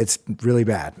 it's really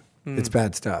bad. It's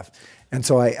bad stuff. And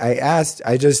so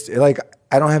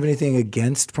I don't have anything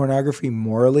against pornography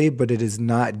morally, but it is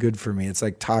not good for me. It's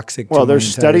like toxic. Well,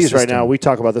 there's studies right now. We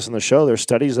talk about this on the show. There's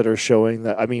studies that are showing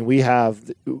that. I mean, we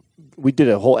did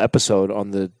a whole episode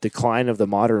on the decline of the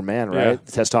modern man, right? Yeah.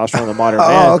 The testosterone of the modern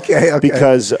man. Okay.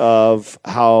 Because of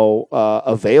how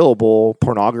available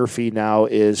pornography now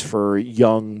is for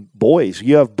young boys.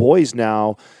 You have boys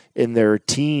now in their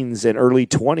teens and early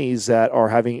 20s that are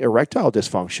having erectile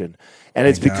dysfunction. And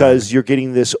it's because you're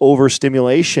getting this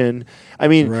overstimulation. I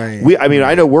mean,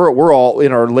 I know we're all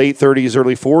in our late 30s,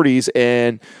 early 40s,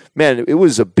 and man, it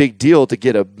was a big deal to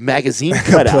get a magazine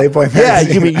cut out. Playboy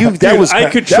magazine. Yeah, that was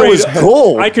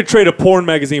gold. I could trade a porn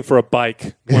magazine for a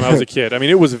bike when I was a kid. I mean,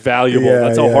 it was valuable.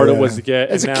 That's how hard it was to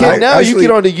get. As a kid, now you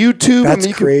get onto YouTube.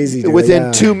 That's crazy.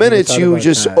 Within 2 minutes, you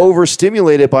just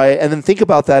overstimulated by it. And then think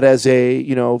about that as a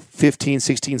 15,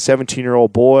 16,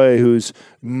 17-year-old boy who's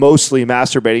mostly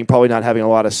masturbating, probably not having a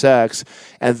lot of sex,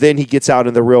 and then he gets out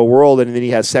in the real world and then he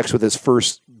has sex with his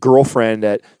first girlfriend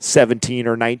at 17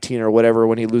 or 19 or whatever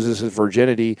when he loses his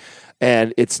virginity,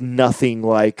 and it's nothing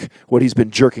like what he's been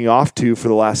jerking off to for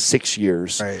the last 6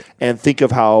 years. Right. And think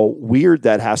of how weird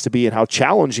that has to be and how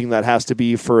challenging that has to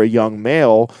be for a young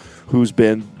male who's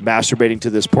been masturbating to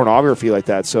this pornography like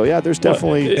that. So yeah, there's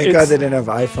definitely. Thank God they didn't have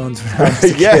iPhones when I was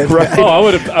a kid. Right. Oh,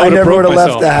 I never would have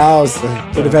left the house.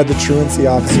 Would have had the truancy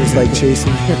officers like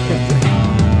chasing me.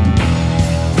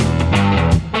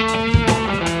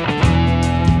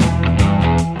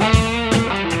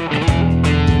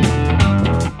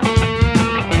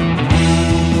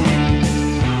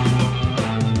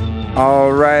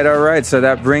 All right. So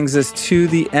that brings us to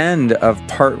the end of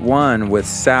part 1 with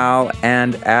Sal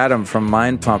and Adam from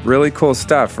MindPump. Really cool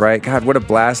stuff, right? God, what a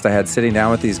blast I had sitting down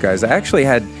with these guys. I actually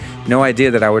had no idea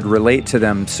that I would relate to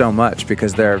them so much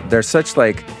because they're such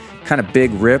like kind of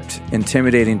big, ripped,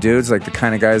 intimidating dudes, like the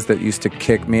kind of guys that used to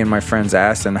kick me and my friend's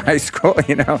ass in high school,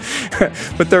 you know?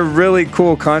 But they're really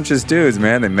cool, conscious dudes,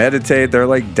 man. They meditate. They're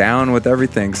like down with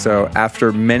everything. So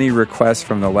after many requests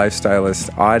from the Life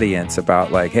Stylist audience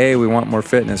about like, hey, we want more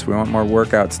fitness, we want more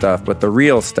workout stuff, but the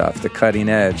real stuff, the cutting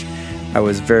edge, I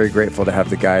was very grateful to have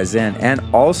the guys in, and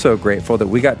also grateful that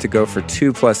we got to go for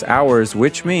 2+ hours,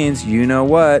 which means, you know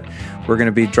what, we're going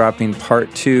to be dropping part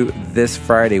 2 this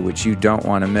Friday, which you don't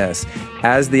want to miss.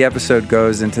 As the episode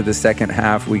goes into the second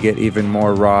half, we get even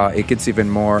more raw. It gets even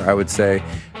more, I would say,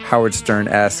 Howard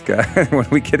Stern-esque when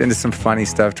we get into some funny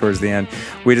stuff towards the end.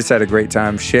 We just had a great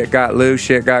time. Shit got loose,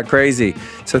 shit got crazy.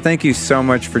 So thank you so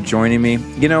much for joining me.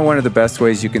 You know, one of the best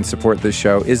ways you can support this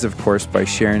show is, of course, by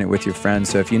sharing it with your friends.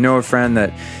 So if you know a friend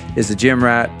that is a gym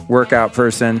rat, workout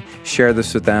person, share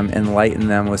this with them, enlighten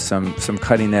them with some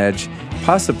cutting edge,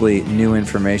 possibly new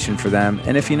information for them.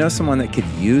 And if you know someone that could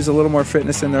use a little more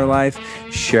fitness in their life,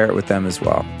 share it with them as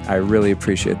well. I really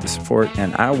appreciate the support,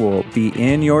 and I will be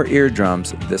in your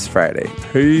eardrums this Friday.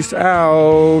 Peace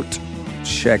out.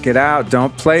 Check it out.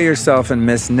 Don't play yourself and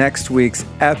miss next week's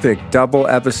epic double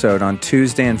episode on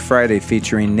Tuesday and Friday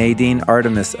featuring Nadine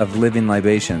Artemis of Living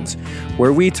Libations,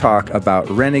 where we talk about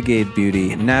renegade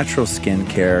beauty, natural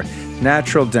skincare,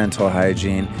 natural dental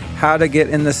hygiene, how to get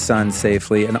in the sun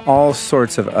safely, and all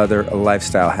sorts of other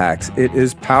lifestyle hacks. It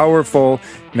is powerful.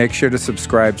 Make sure to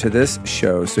subscribe to this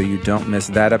show so you don't miss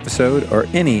that episode or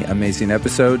any amazing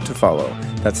episode to follow.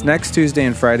 That's next Tuesday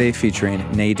and Friday featuring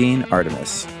Nadine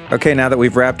Artemis. Okay, now that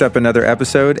we've wrapped up another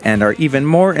episode and are even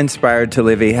more inspired to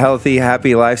live a healthy,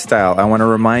 happy lifestyle, I want to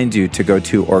remind you to go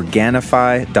to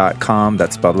Organifi.com.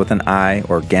 That's spelled with an I,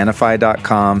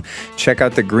 Organifi.com. Check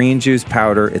out the green juice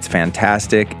powder. It's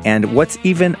fantastic. And what's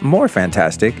even more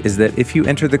fantastic is that if you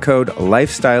enter the code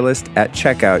LifeStylist at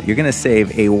checkout, you're going to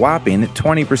save a whopping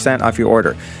 20% off your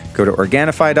order. Go to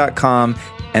Organifi.com,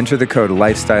 enter the code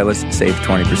LifeStylist, save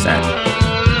 20%.